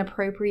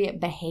inappropriate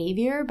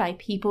behavior by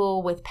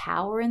people with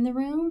power in the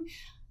room?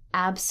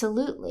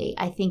 Absolutely.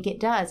 I think it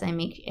does. I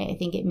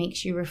think it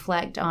makes you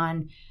reflect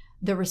on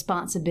the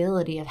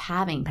responsibility of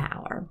having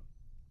power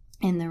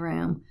in the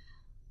room.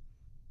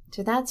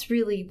 So that's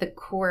really the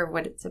core of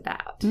what it's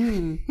about.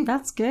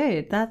 That's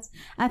good.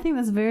 I think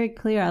that's very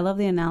clear. I love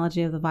the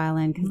analogy of the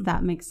violin because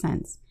that makes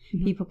sense.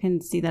 Mm-hmm. People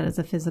can see that as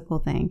a physical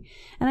thing.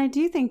 And I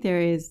do think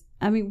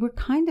we're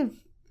kind of,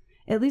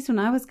 at least when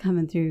I was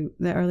coming through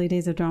the early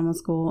days of drama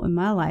school in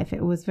my life,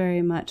 it was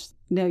very much,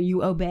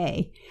 you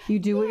obey. You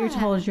do what you're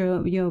told,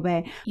 you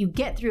obey. You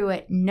get through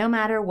it no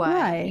matter what.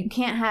 Right. You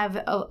can't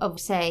have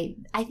say.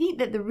 I think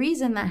that the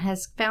reason that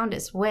has found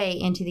its way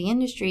into the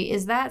industry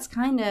is that's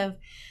kind of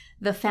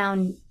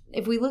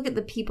if we look at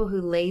the people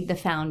who laid the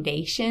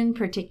foundation,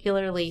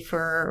 particularly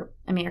for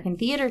American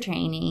theater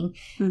training,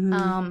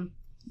 mm-hmm.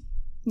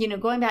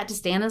 Going back to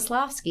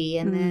Stanislavski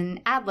and mm-hmm.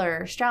 then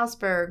Adler,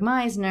 Strasberg,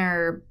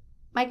 Meisner,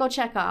 Michael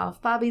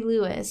Chekhov, Bobby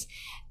Lewis,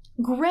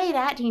 great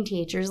acting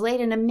teachers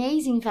laid an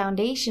amazing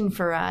foundation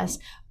for us,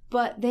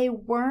 but they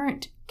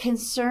weren't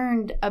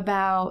concerned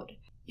about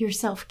your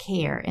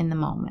self-care in the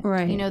moment.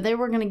 Right. You know, they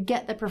were going to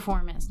get the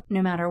performance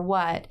no matter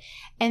what.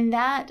 And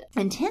that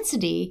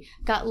intensity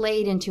got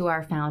laid into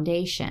our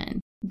foundation.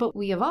 But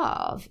we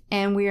evolve,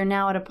 and we are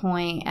now at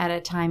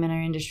a time in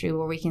our industry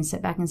where we can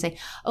sit back and say,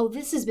 oh,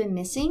 this has been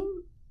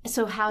missing.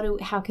 So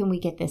how can we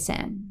get this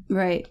in?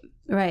 Right.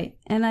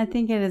 And I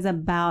think it is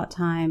about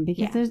time,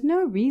 because there's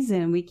no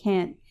reason we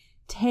can't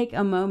take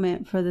a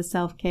moment for the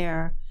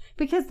self-care,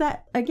 because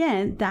that,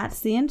 again,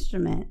 that's the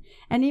instrument.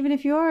 And even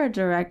if you're a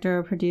director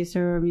or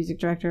producer or music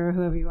director or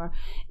whoever you are,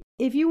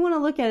 if you want to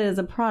look at it as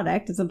a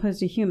product as opposed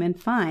to human,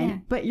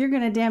 fine, but you're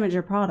going to damage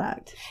your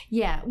product.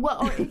 Yeah.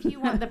 Well, or if you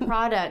want the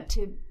product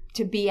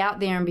to be out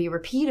there and be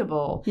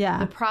repeatable,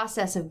 the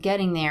process of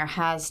getting there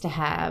has to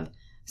have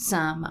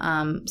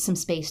some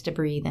space to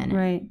breathe in it.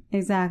 Right.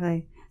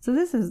 Exactly. So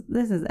this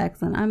is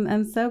excellent.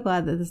 I'm so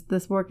glad that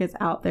this work is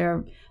out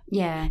there.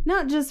 Yeah.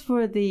 Not just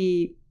for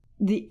the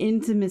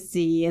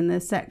intimacy and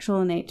the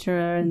sexual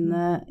nature and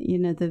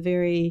the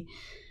very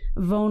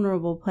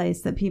vulnerable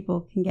place that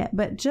people can get,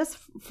 but just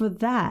for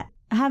that,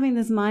 having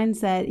this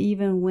mindset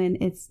even when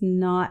it's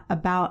not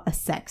about a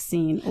sex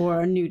scene or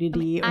a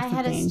nudity or something. I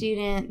had a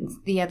student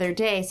the other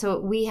day, so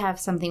we have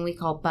something we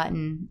call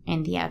button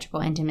in theatrical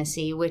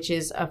intimacy, which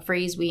is a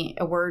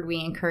word we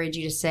encourage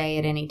you to say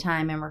at any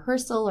time in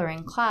rehearsal or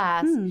in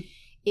class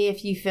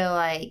if you feel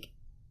like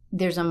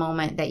there's a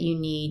moment that you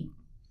need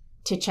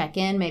to check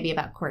in, maybe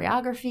about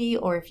choreography,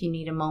 or if you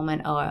need a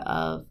moment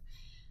of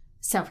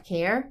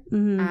self-care,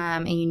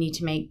 and you need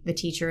to make the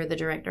teacher or the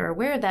director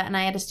aware of that. And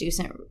I had a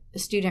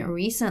student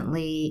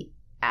recently,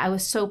 I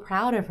was so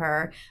proud of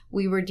her.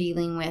 We were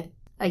dealing with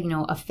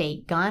a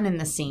fake gun in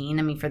the scene.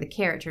 I mean, for the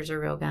characters, a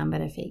real gun,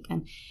 but a fake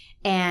gun.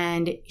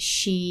 And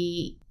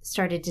she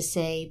started to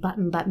say,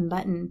 button, button,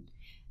 button.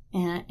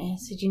 And I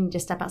said, you need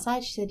to step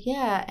outside. She said,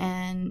 yeah.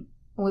 And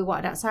we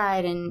walked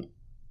outside, and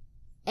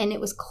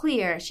it was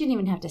clear. She didn't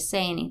even have to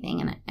say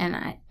anything. And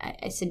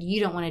I said, you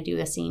don't want to do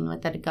a scene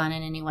with a gun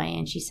in any way.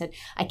 And she said,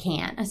 I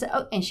can't. I said,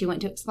 oh, and she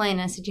went to explain.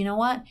 And I said, you know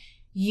what?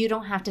 You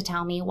don't have to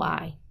tell me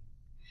why.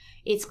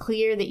 It's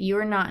clear that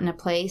you're not in a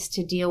place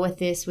to deal with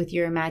this with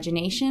your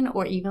imagination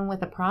or even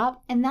with a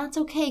prop. And that's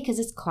okay, because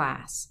it's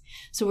class.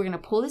 So we're going to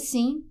pull this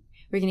scene.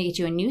 We're going to get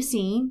you a new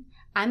scene.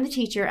 I'm the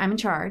teacher. I'm in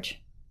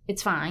charge.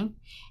 It's fine.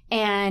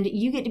 And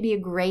you get to be a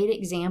great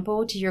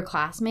example to your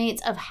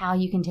classmates of how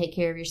you can take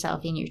care of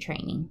yourself in your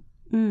training.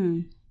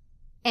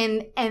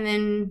 And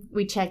then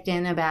we checked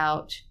in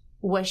about,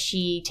 was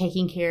she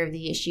taking care of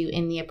the issue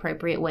in the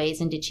appropriate ways,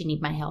 and did she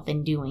need my help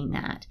in doing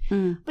that?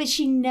 But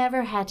she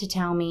never had to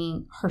tell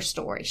me her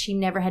story. She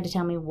never had to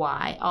tell me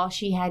why. All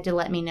she had to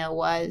let me know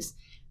was,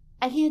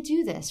 I can't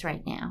do this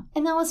right now.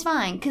 And that was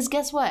fine, because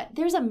guess what?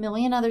 There's a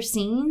million other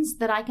scenes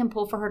that I can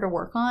pull for her to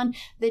work on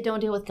that don't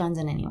deal with guns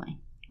in any way.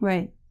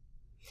 Right.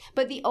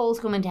 But the old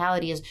school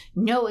mentality is,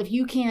 no, if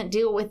you can't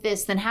deal with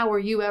this, then how are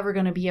you ever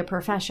going to be a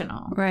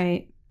professional?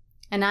 Right.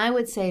 And I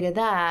would say to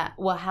that,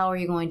 well, how are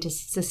you going to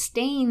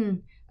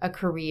sustain a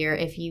career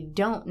if you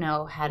don't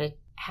know how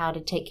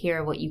to take care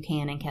of what you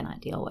can and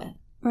cannot deal with?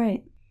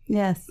 Right.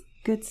 Yes.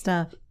 Good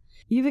stuff.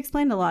 You've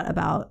explained a lot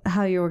about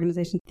how your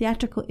organization,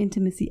 Theatrical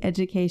Intimacy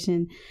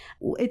Education,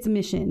 its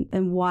mission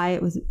and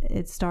why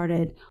it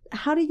started.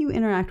 How do you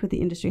interact with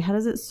the industry? How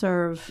does it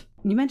serve?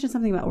 You mentioned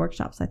something about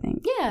workshops, I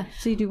think. Yeah.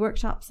 So you do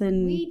workshops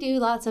and... We do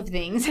lots of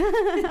things.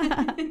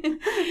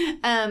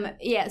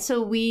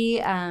 So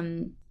we...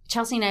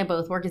 Chelsea and I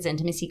both work as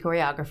intimacy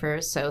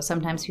choreographers, so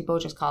sometimes people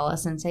just call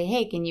us and say,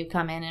 hey, can you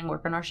come in and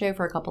work on our show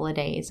for a couple of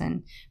days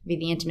and be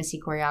the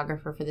intimacy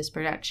choreographer for this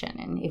production?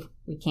 And if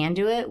we can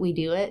do it, we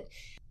do it.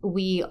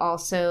 We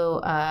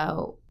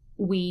also,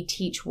 we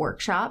teach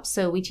workshops.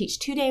 So we teach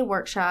 2-day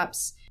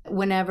workshops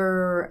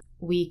whenever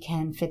we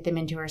can fit them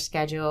into our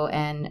schedule,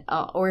 and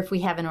or if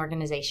we have an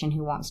organization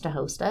who wants to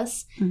host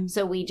us.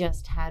 So we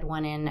just had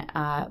one in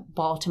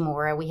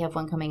Baltimore. We have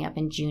one coming up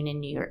in June in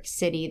New York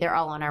City. They're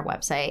all on our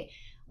website.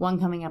 One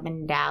coming up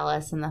in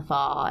Dallas in the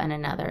fall, and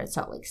another at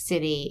Salt Lake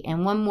City.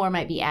 And one more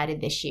might be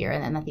added this year.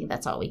 And then I think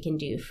that's all we can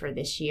do for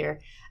this year.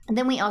 And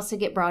then we also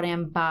get brought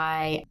in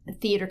by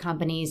theater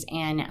companies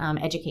and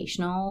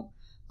educational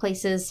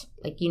places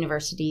like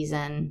universities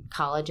and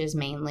colleges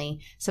mainly,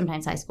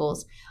 sometimes high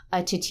schools,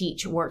 to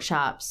teach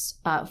workshops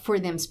for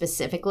them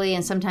specifically.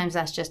 And sometimes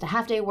that's just a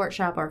half-day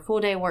workshop or a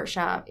full-day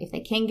workshop. If they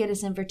can get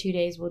us in for 2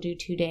 days, we'll do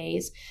 2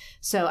 days.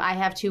 So I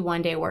have 2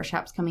 one-day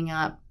workshops coming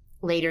up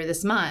later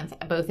this month,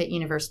 both at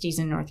universities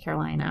in North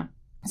Carolina.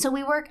 So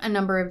we work a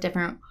number of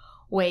different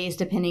ways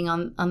depending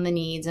on the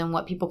needs and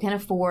what people can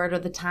afford or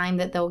the time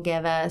that they'll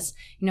give us.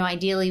 You know,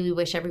 ideally, we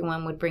wish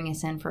everyone would bring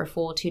us in for a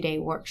full 2-day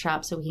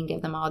workshop so we can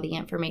give them all the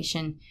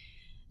information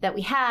that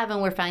we have.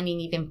 And we're finding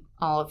even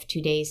all of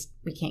 2 days,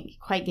 we can't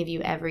quite give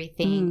you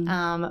everything.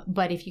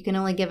 But if you can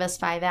only give us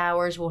 5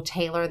 hours, we'll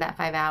tailor that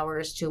 5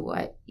 hours to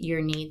what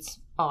your needs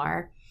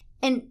are.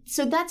 And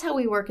so that's how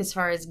we work as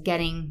far as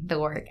getting the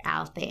work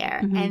out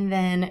there. And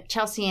then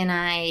Chelsea and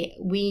I,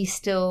 we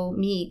still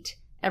meet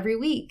every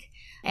week.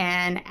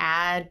 and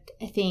add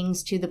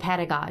things to the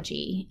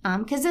pedagogy.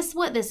 Because this is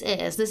what this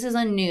is. This is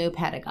a new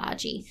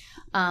pedagogy.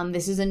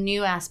 This is a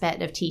new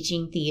aspect of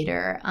teaching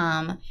theater,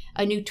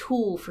 a new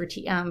tool for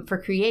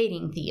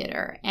creating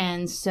theater.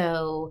 And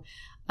so,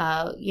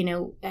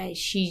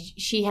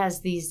 she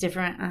has these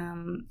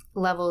different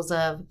levels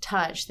of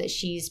touch that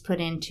she's put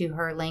into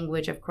her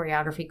language of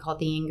choreography called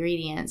the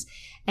ingredients.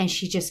 And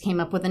she just came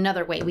up with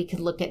another way we could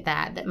look at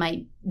that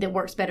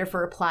works better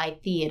for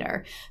applied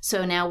theater.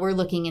 So now we're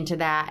looking into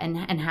that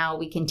and how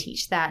we can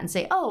teach that and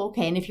say, oh,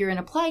 okay. And if you're an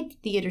applied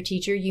theater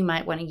teacher, you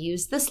might want to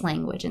use this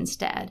language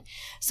instead.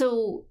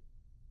 So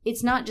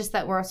it's not just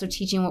that we're also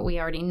teaching what we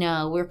already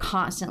know. We're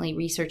constantly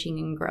researching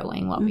and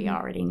growing what we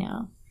already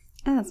know.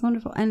 Oh, that's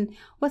wonderful. And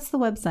what's the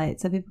website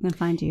so people can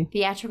find you?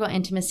 Theatrical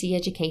Intimacy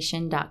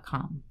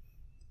Education.com.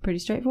 Pretty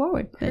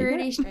straightforward.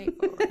 Pretty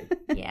straightforward.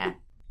 Yeah.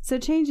 So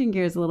changing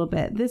gears a little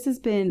bit, this has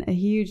been a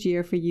huge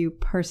year for you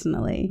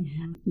personally.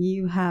 Mm-hmm.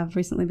 You have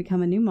recently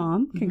become a new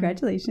mom. Mm-hmm.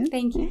 Congratulations.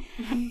 Thank you.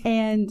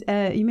 And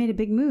you made a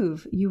big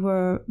move. You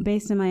were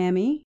based in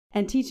Miami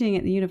and teaching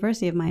at the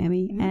University of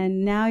Miami. Mm-hmm.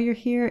 And now you're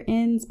here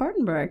in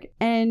Spartanburg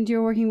and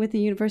you're working with the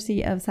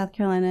University of South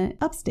Carolina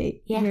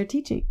Upstate. Yeah. You're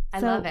teaching. I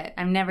love it.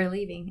 I'm never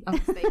leaving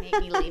unless they make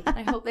me leave.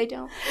 I hope they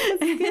don't.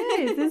 That's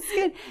good. That's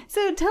good.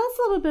 So tell us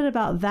a little bit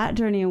about that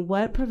journey and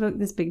what provoked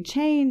this big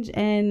change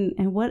and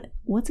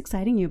what's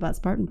exciting you about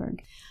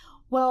Spartanburg.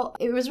 Well,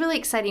 it was really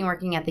exciting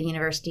working at the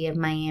University of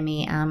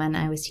Miami, and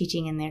I was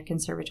teaching in their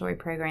conservatory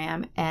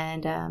program,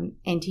 and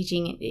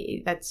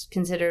teaching, that's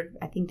considered,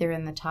 I think they're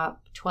in the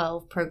top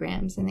 12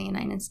 programs in the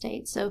United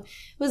States. So it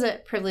was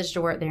a privilege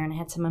to work there, and I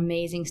had some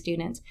amazing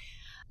students.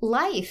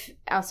 Life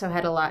also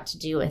had a lot to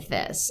do with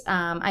this.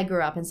 I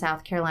grew up in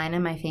South Carolina.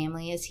 My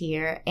family is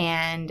here,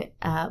 and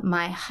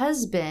my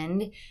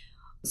husband,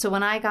 so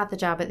when I got the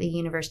job at the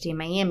University of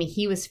Miami,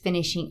 he was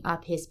finishing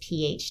up his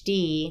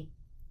PhD.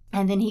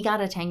 And then he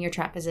got a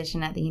tenure-track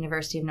position at the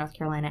University of North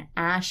Carolina,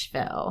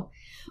 Asheville,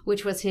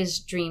 which was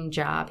his dream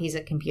job. He's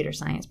a computer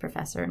science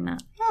professor,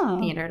 not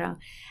theater at all.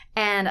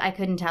 And I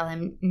couldn't tell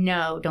him,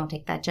 no, don't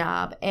take that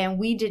job. And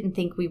we didn't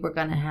think we were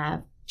going to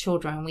have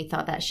children. We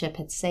thought that ship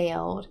had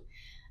sailed.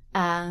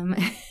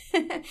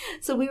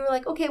 So we were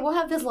like, okay, we'll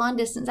have this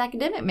long-distance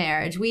academic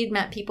marriage. We had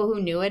met people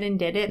who knew it and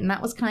did it, and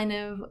that was kind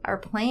of our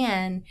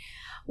plan.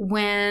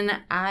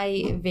 When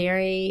I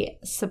very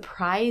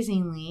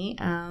surprisingly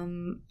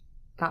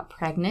got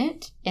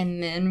pregnant,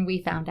 and then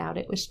we found out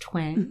it was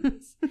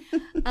twins.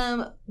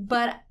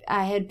 But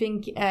I had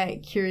been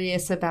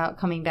curious about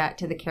coming back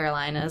to the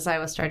Carolinas. I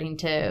was starting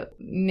to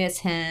miss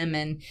him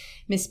and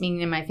miss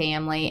being in my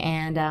family.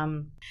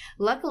 And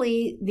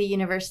luckily, the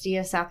University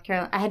of South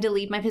Carolina, I had to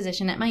leave my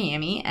position at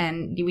Miami,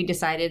 and we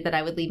decided that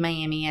I would leave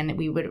Miami and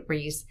we would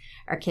raise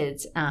our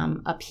kids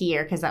up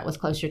here because that was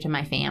closer to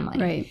my family.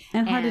 Right.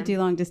 And hard to do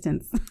long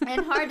distance.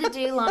 And hard to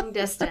do long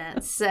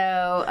distance.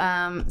 So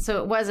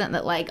it wasn't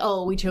that like,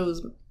 oh, we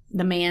chose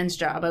the man's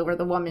job over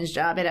the woman's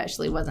job. It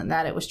actually wasn't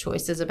that. It was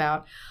choices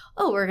about,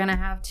 oh, we're going to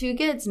have 2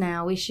 kids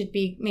now. We should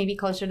be maybe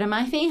closer to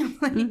my family.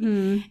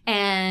 Mm-hmm.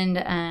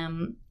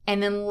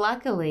 And then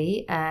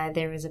luckily,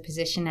 there was a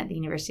position at the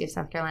University of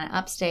South Carolina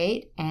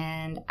Upstate,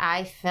 and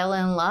I fell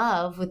in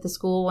love with the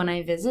school when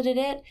I visited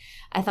it.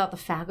 I thought the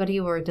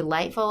faculty were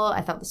delightful. I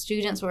thought the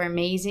students were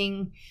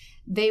amazing.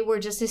 They were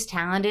just as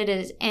talented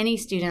as any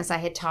students I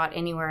had taught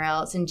anywhere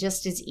else, and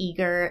just as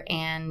eager.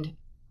 And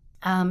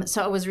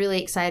so I was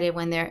really excited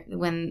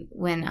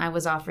when I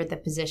was offered the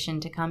position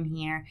to come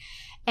here.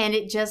 And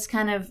it just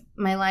kind of,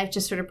 my life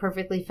just sort of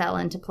perfectly fell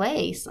into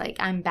place. Like,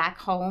 I'm back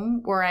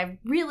home where I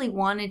really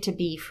wanted to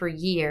be for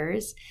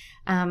years.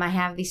 I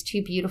have these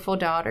 2 beautiful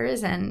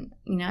daughters, and,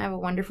 I have a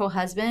wonderful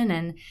husband,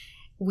 and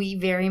we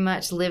very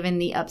much live in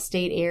the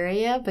upstate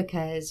area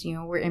because,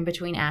 we're in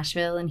between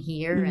Asheville and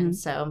here. Mm-hmm. And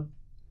so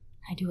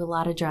I do a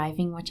lot of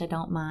driving, which I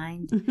don't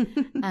mind.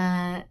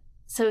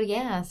 So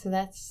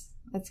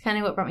that's kind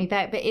of what brought me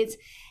back. But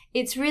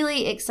it's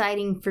really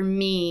exciting for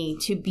me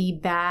to be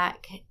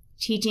back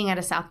teaching at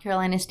a South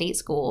Carolina state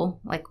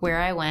school, like where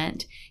I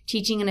went,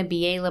 teaching in a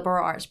BA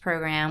liberal arts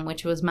program,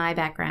 which was my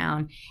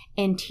background,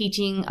 and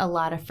teaching a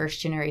lot of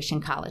first-generation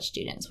college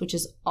students, which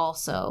is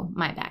also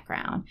my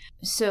background.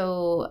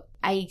 So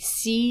I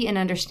see and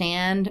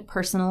understand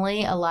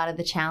personally a lot of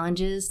the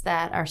challenges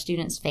that our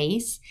students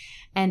face,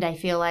 and I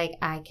feel like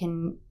I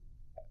can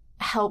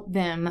help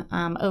them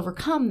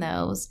overcome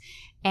those.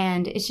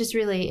 And it's just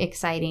really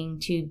exciting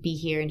to be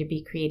here and to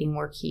be creating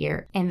work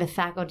here. And the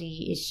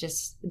faculty is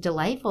just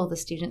delightful. The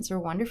students are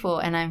wonderful.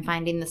 And I'm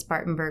finding the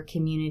Spartanburg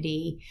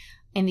community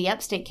and the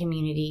Upstate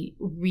community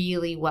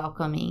really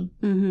welcoming.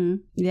 Mm-hmm.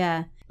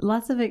 Yeah.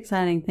 Lots of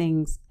exciting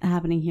things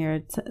happening here.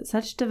 It's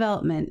such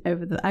development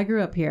I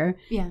grew up here.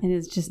 Yeah. And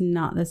it's just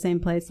not the same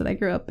place that I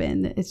grew up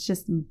in. It's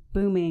just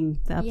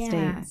booming, the Upstate.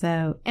 Yeah.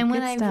 So, and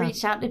when I've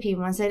reached out to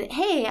people and said,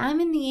 hey, I'm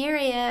in the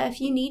area.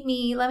 If you need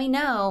me, let me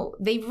know.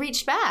 They've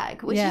reached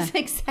back, which is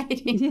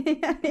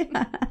exciting.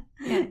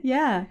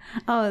 Yeah.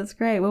 Oh, that's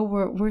great. Well,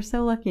 we're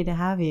so lucky to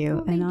have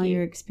you and all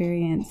your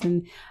experience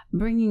and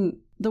bringing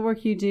the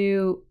work you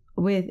do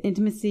with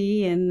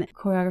intimacy and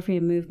choreography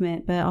and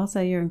movement, but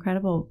also your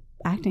incredible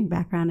acting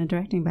background and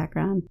directing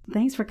background.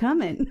 Thanks for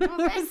coming.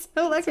 We're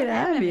so lucky to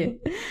have you.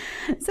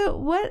 So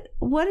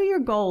what are your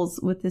goals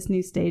with this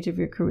new stage of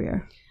your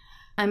career?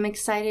 I'm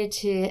excited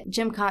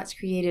Jim Cott's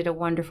created a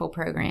wonderful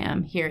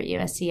program here at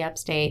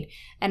USC-Upstate,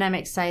 and I'm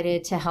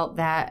excited to help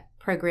that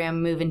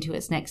program move into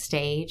its next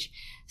stage.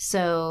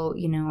 So,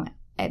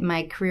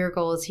 my career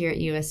goals here at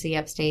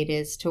USC-Upstate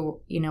is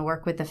to,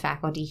 work with the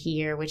faculty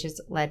here, which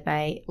is led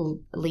by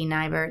Lee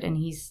Nybert, and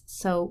he's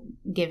so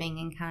giving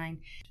and kind.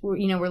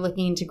 We're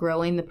looking into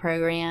growing the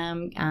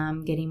program,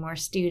 getting more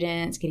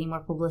students, getting more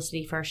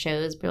publicity for our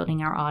shows,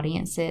 building our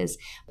audiences,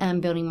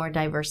 building more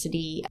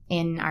diversity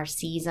in our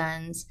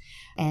seasons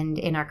and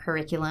in our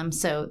curriculum.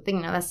 So,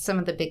 that's some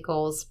of the big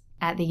goals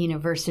at the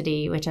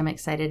university, which I'm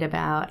excited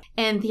about.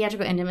 And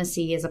theatrical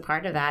intimacy is a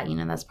part of that.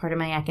 That's part of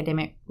my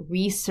academic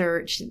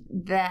research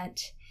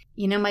that,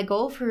 my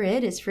goal for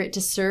it is for it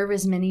to serve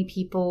as many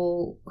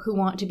people who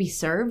want to be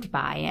served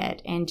by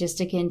it, and just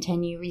to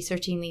continue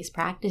researching these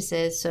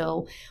practices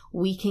so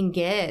we can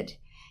get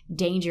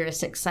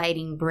dangerous,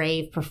 exciting,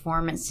 brave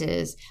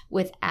performances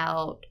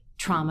without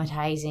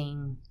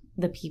traumatizing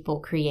the people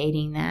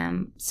creating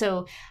them.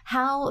 So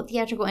how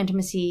theatrical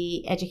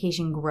intimacy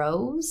education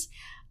grows,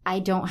 I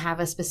don't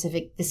have a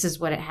specific, this is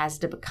what it has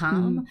to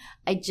become.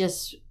 I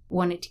just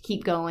want it to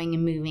keep going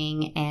and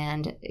moving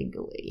and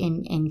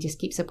just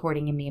keep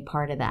supporting and be a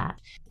part of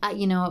that.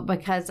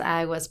 Because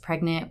I was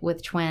pregnant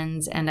with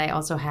twins, and I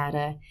also had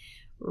a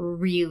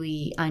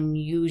really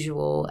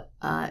unusual,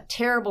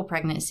 terrible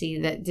pregnancy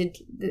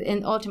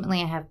and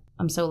ultimately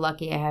I'm so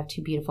lucky I have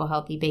two beautiful,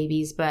 healthy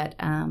babies, but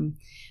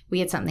we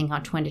had something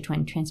called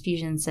twin-to-twin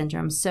transfusion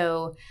syndrome.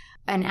 So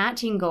an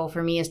acting goal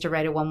for me is to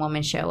write a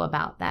one-woman show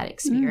about that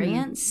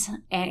experience.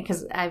 And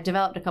because I've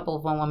developed a couple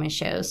of one-woman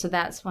shows. So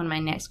that's one of my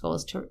next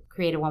goals, to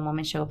create a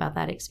one-woman show about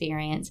that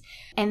experience.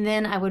 And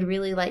then I would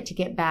really like to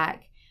get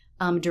back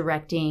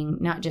directing,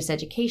 not just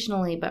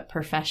educationally, but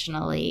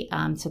professionally.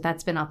 So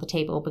that's been off the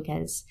table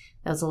because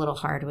that was a little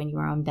hard when you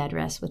were on bed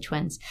rest with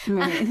twins.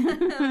 Right.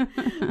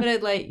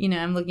 But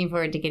I'm looking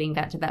forward to getting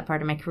back to that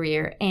part of my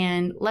career.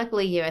 And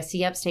luckily,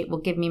 USC-Upstate will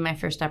give me my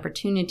first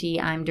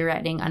opportunity. I'm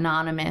directing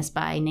Anonymous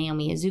by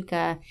Naomi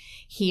Iizuka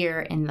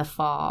here in the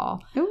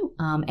fall.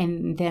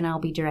 And then I'll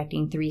be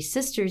directing Three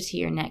Sisters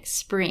here next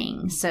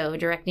spring. So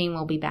directing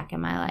will be back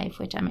in my life,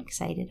 which I'm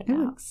excited about.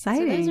 Ooh,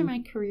 exciting. So those are my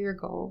career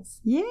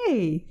goals.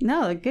 Yay.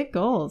 No, good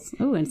goals.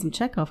 Oh, and some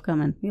Chekhov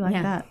coming. We like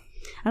that.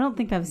 I don't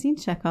think I've seen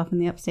Chekhov in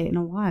the Upstate in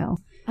a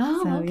while.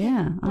 Oh, so, okay.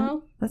 Yeah.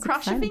 Well, that's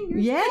cross your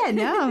fingers. Yeah,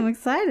 no, I'm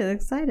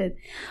excited.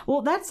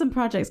 Well, that's some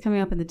projects coming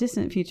up in the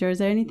distant future. Is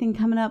there anything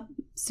coming up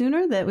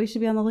sooner that we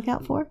should be on the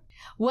lookout for?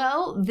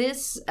 Well,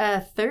 this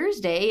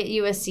Thursday at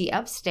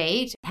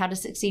USC-Upstate, How to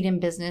Succeed in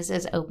Business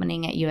is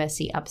opening at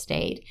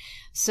USC-Upstate.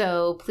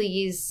 So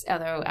please,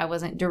 although I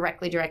wasn't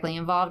directly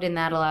involved in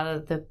that, a lot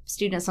of the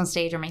students on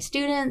stage are my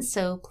students.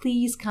 So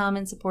please come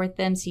and support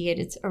them, see it.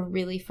 It's a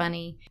really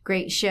funny,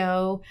 great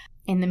show.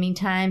 In the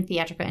meantime,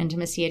 Theatrical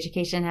Intimacy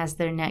Education has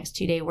their next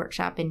 2-day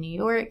workshop in New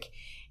York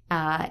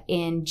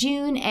in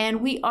June.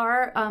 And we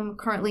are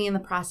currently in the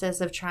process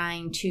of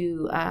trying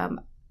to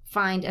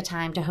find a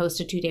time to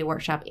host a 2-day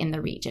workshop in the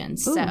region. Ooh,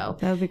 so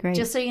that would be great.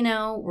 Just so you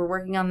know, we're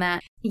working on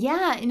that.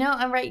 Yeah,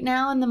 right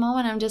now in the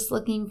moment, I'm just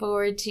looking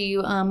forward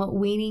to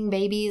weaning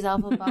babies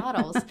off of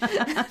bottles.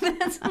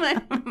 That's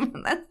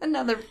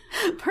another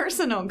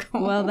personal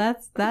goal. Well,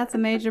 that's a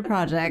major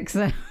project.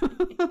 So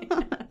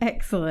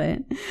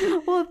excellent.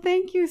 Well,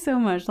 thank you so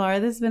much, Laura.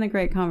 This has been a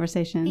great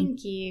conversation.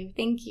 Thank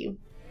you.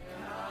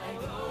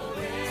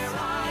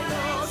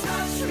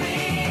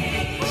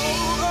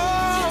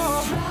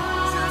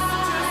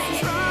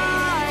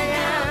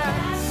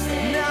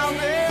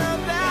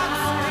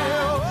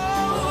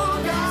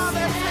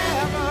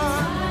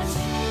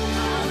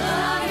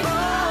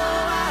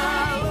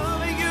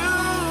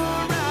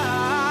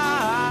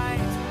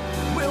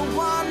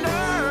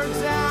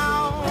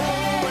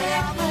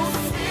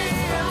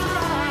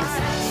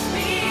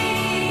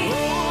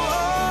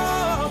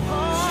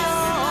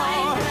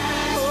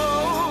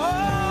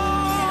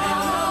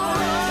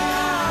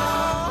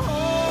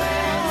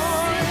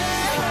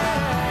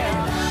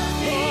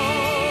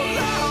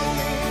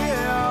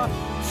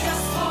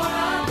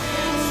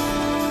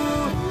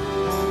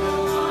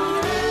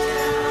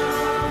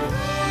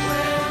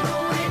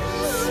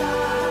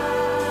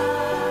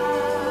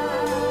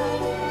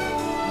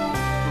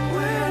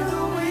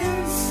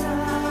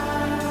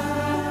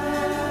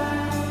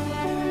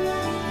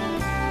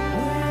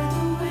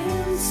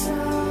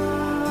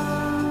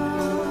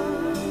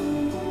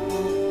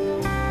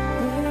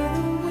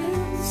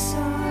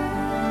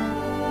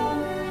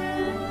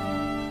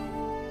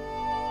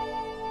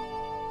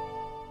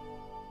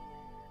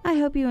 I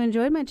hope you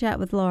enjoyed my chat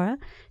with Laura.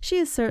 She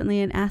is certainly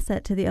an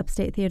asset to the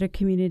Upstate theater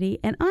community,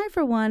 and I,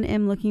 for one,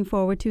 am looking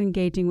forward to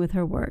engaging with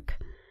her work.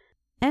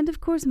 And of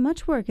course,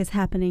 much work is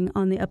happening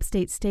on the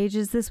Upstate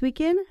stages this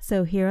weekend,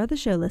 so here are the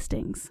show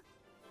listings.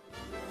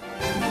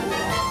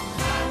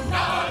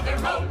 Another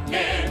boat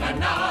in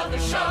another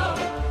show.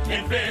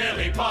 In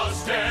Billy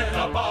posted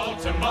a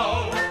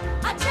Baltimore.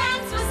 A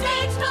chance for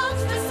stage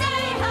folks to say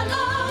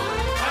hello.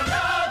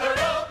 Another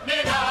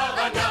opening of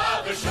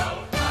another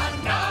show.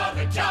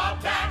 Another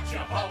job that you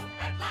hope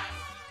at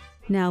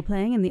last. Now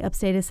playing in the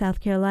Upstate of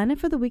South Carolina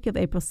for the week of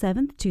April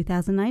 7th,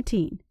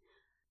 2019.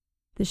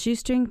 The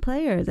Shoestring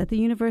Players at the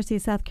University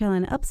of South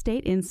Carolina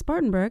Upstate in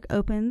Spartanburg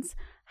opens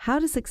How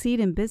to Succeed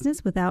in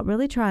Business Without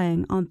Really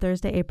Trying on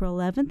Thursday, April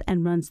 11th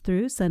and runs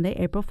through Sunday,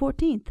 April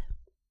 14th.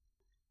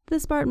 The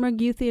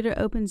Spartanburg Youth Theater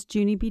opens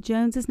Junie B.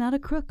 Jones is Not a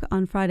Crook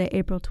on Friday,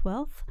 April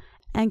 12th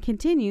and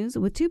continues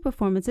with 2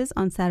 performances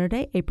on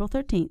Saturday, April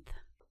 13th.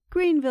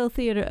 Greenville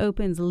Theater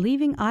opens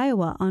Leaving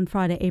Iowa on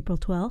Friday, April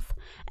 12th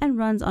and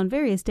runs on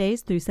various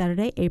days through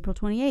Saturday, April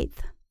 28th.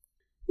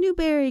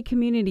 Newberry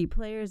Community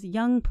Players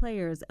Young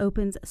Players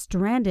opens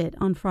Stranded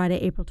on Friday,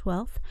 April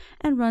 12th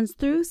and runs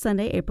through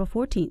Sunday, April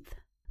 14th.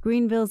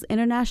 Greenville's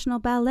International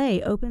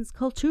Ballet opens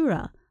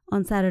Cultura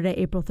on Saturday,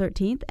 April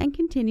 13th and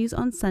continues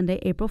on Sunday,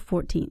 April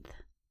 14th.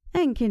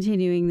 And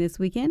continuing this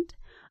weekend,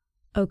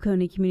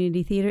 Oconee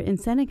Community Theater in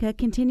Seneca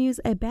continues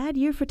A Bad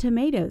Year for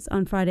Tomatoes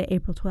on Friday,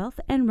 April 12th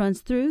and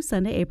runs through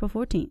Sunday, April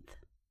 14th.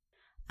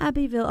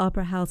 Abbeville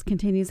Opera House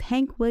continues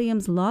Hank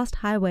Williams' Lost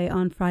Highway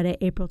on Friday,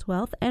 April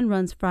 12th and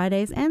runs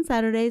Fridays and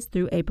Saturdays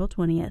through April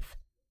 20th.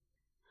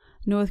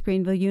 North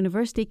Greenville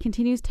University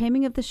continues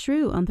Taming of the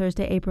Shrew on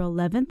Thursday, April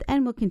 11th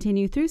and will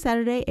continue through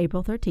Saturday,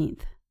 April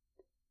 13th.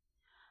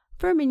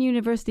 Furman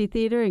University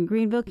Theater in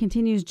Greenville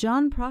continues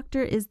John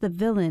Proctor is the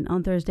Villain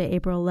on Thursday,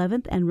 April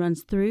 11th and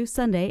runs through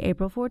Sunday,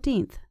 April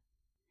 14th.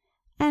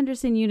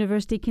 Anderson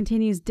University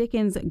continues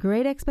Dickens'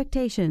 Great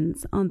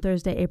Expectations on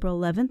Thursday, April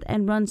 11th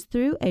and runs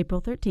through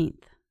April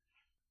 13th.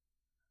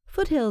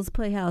 Foothills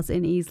Playhouse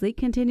in Easley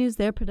continues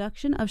their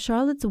production of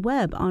Charlotte's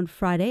Web on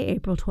Friday,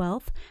 April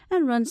 12th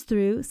and runs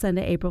through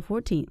Sunday, April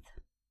 14th.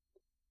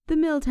 The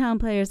Milltown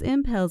Players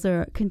in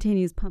Pelzer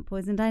continues Pump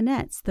Poison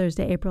Dinettes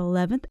Thursday, April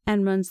 11th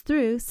and runs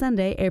through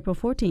Sunday, April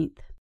 14th.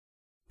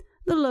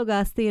 The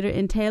Logos Theater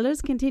in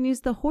Taylors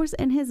continues The Horse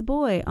and His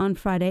Boy on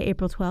Friday,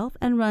 April 12th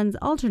and runs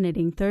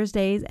alternating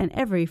Thursdays and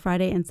every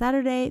Friday and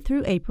Saturday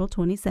through April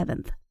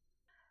 27th.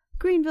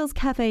 Greenville's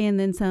Cafe and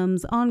Then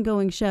Some's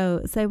ongoing show,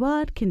 Say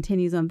What,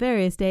 continues on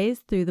various days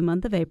through the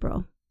month of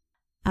April.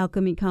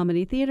 Alchemy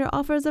Comedy Theater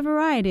offers a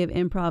variety of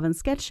improv and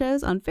sketch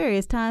shows on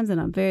various times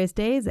and on various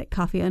days at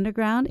Coffee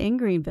Underground in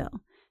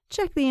Greenville.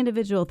 Check the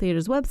individual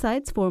theaters'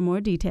 websites for more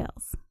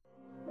details.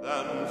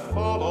 Then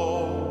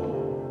follow.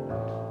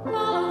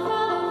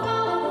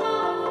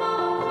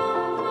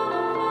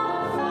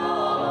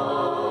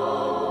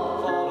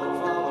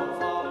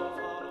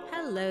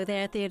 Hello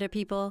there, theater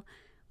people.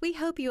 We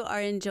hope you are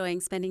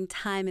enjoying spending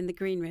time in the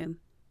green room.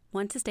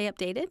 Want to stay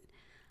updated?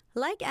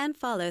 Like and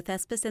follow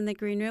Thespis in the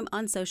Green Room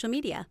on social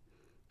media.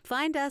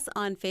 Find us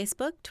on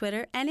Facebook,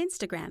 Twitter, and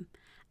Instagram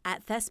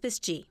at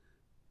ThespisG.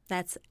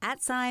 That's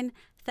 @ThespisG.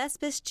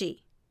 ThespisG.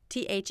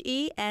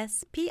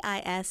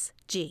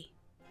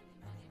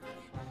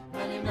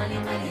 Money, money,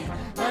 money,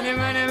 money, money, money,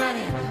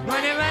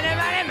 money,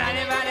 money, money, money,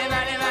 money,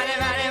 money, money, money,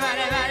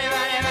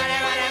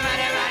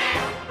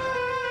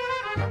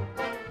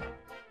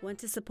 Want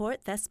to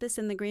support Thespis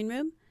in the Green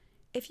Room?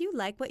 If you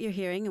like what you're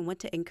hearing and want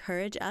to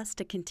encourage us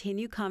to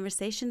continue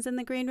conversations in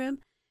the Green Room,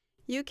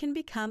 you can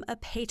become a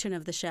patron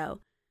of the show.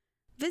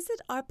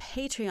 Visit our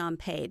Patreon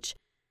page.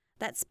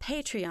 That's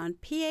Patreon,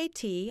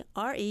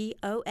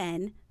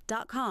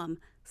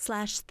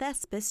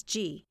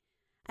 patreon.com/ThespisG.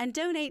 And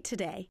donate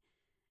today.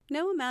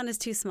 No amount is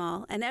too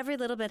small, and every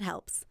little bit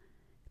helps.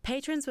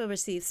 Patrons will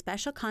receive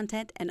special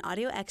content and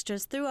audio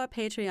extras through our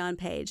Patreon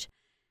page.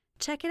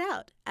 Check it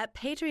out at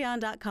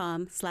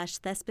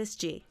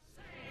patreon.com/ThespisG.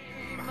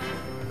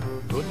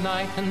 Good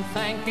night and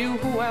thank you,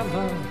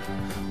 whoever.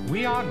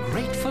 We are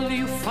grateful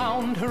you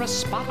found her a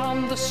spot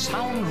on the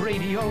sound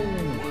radio.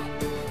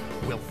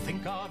 We'll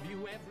think of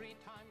you every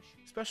time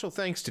she... Special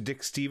thanks to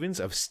Dick Stevens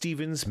of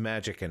Stevens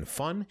Magic and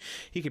Fun.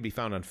 He can be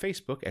found on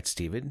Facebook at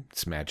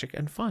Stevens Magic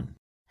and Fun.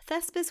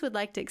 Thespis would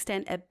like to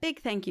extend a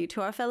big thank you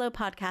to our fellow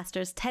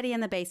podcasters Teddy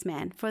and the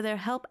Bassman for their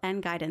help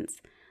and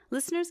guidance.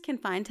 Listeners can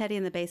find Teddy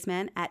and the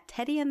Bassman at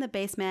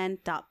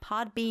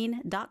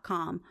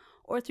teddyandthebassman.podbean.com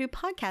or through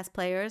podcast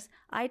players,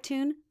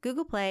 iTunes,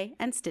 Google Play,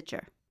 and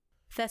Stitcher.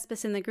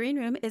 Thespis in the Green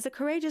Room is a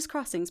Courageous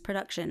Crossings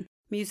production.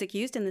 Music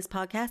used in this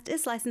podcast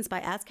is licensed by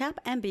ASCAP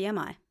and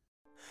BMI.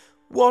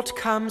 What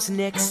comes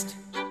next?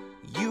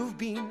 You've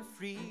been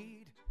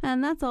freed.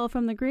 And that's all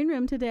from the Green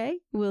Room today.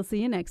 We'll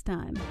see you next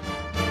time.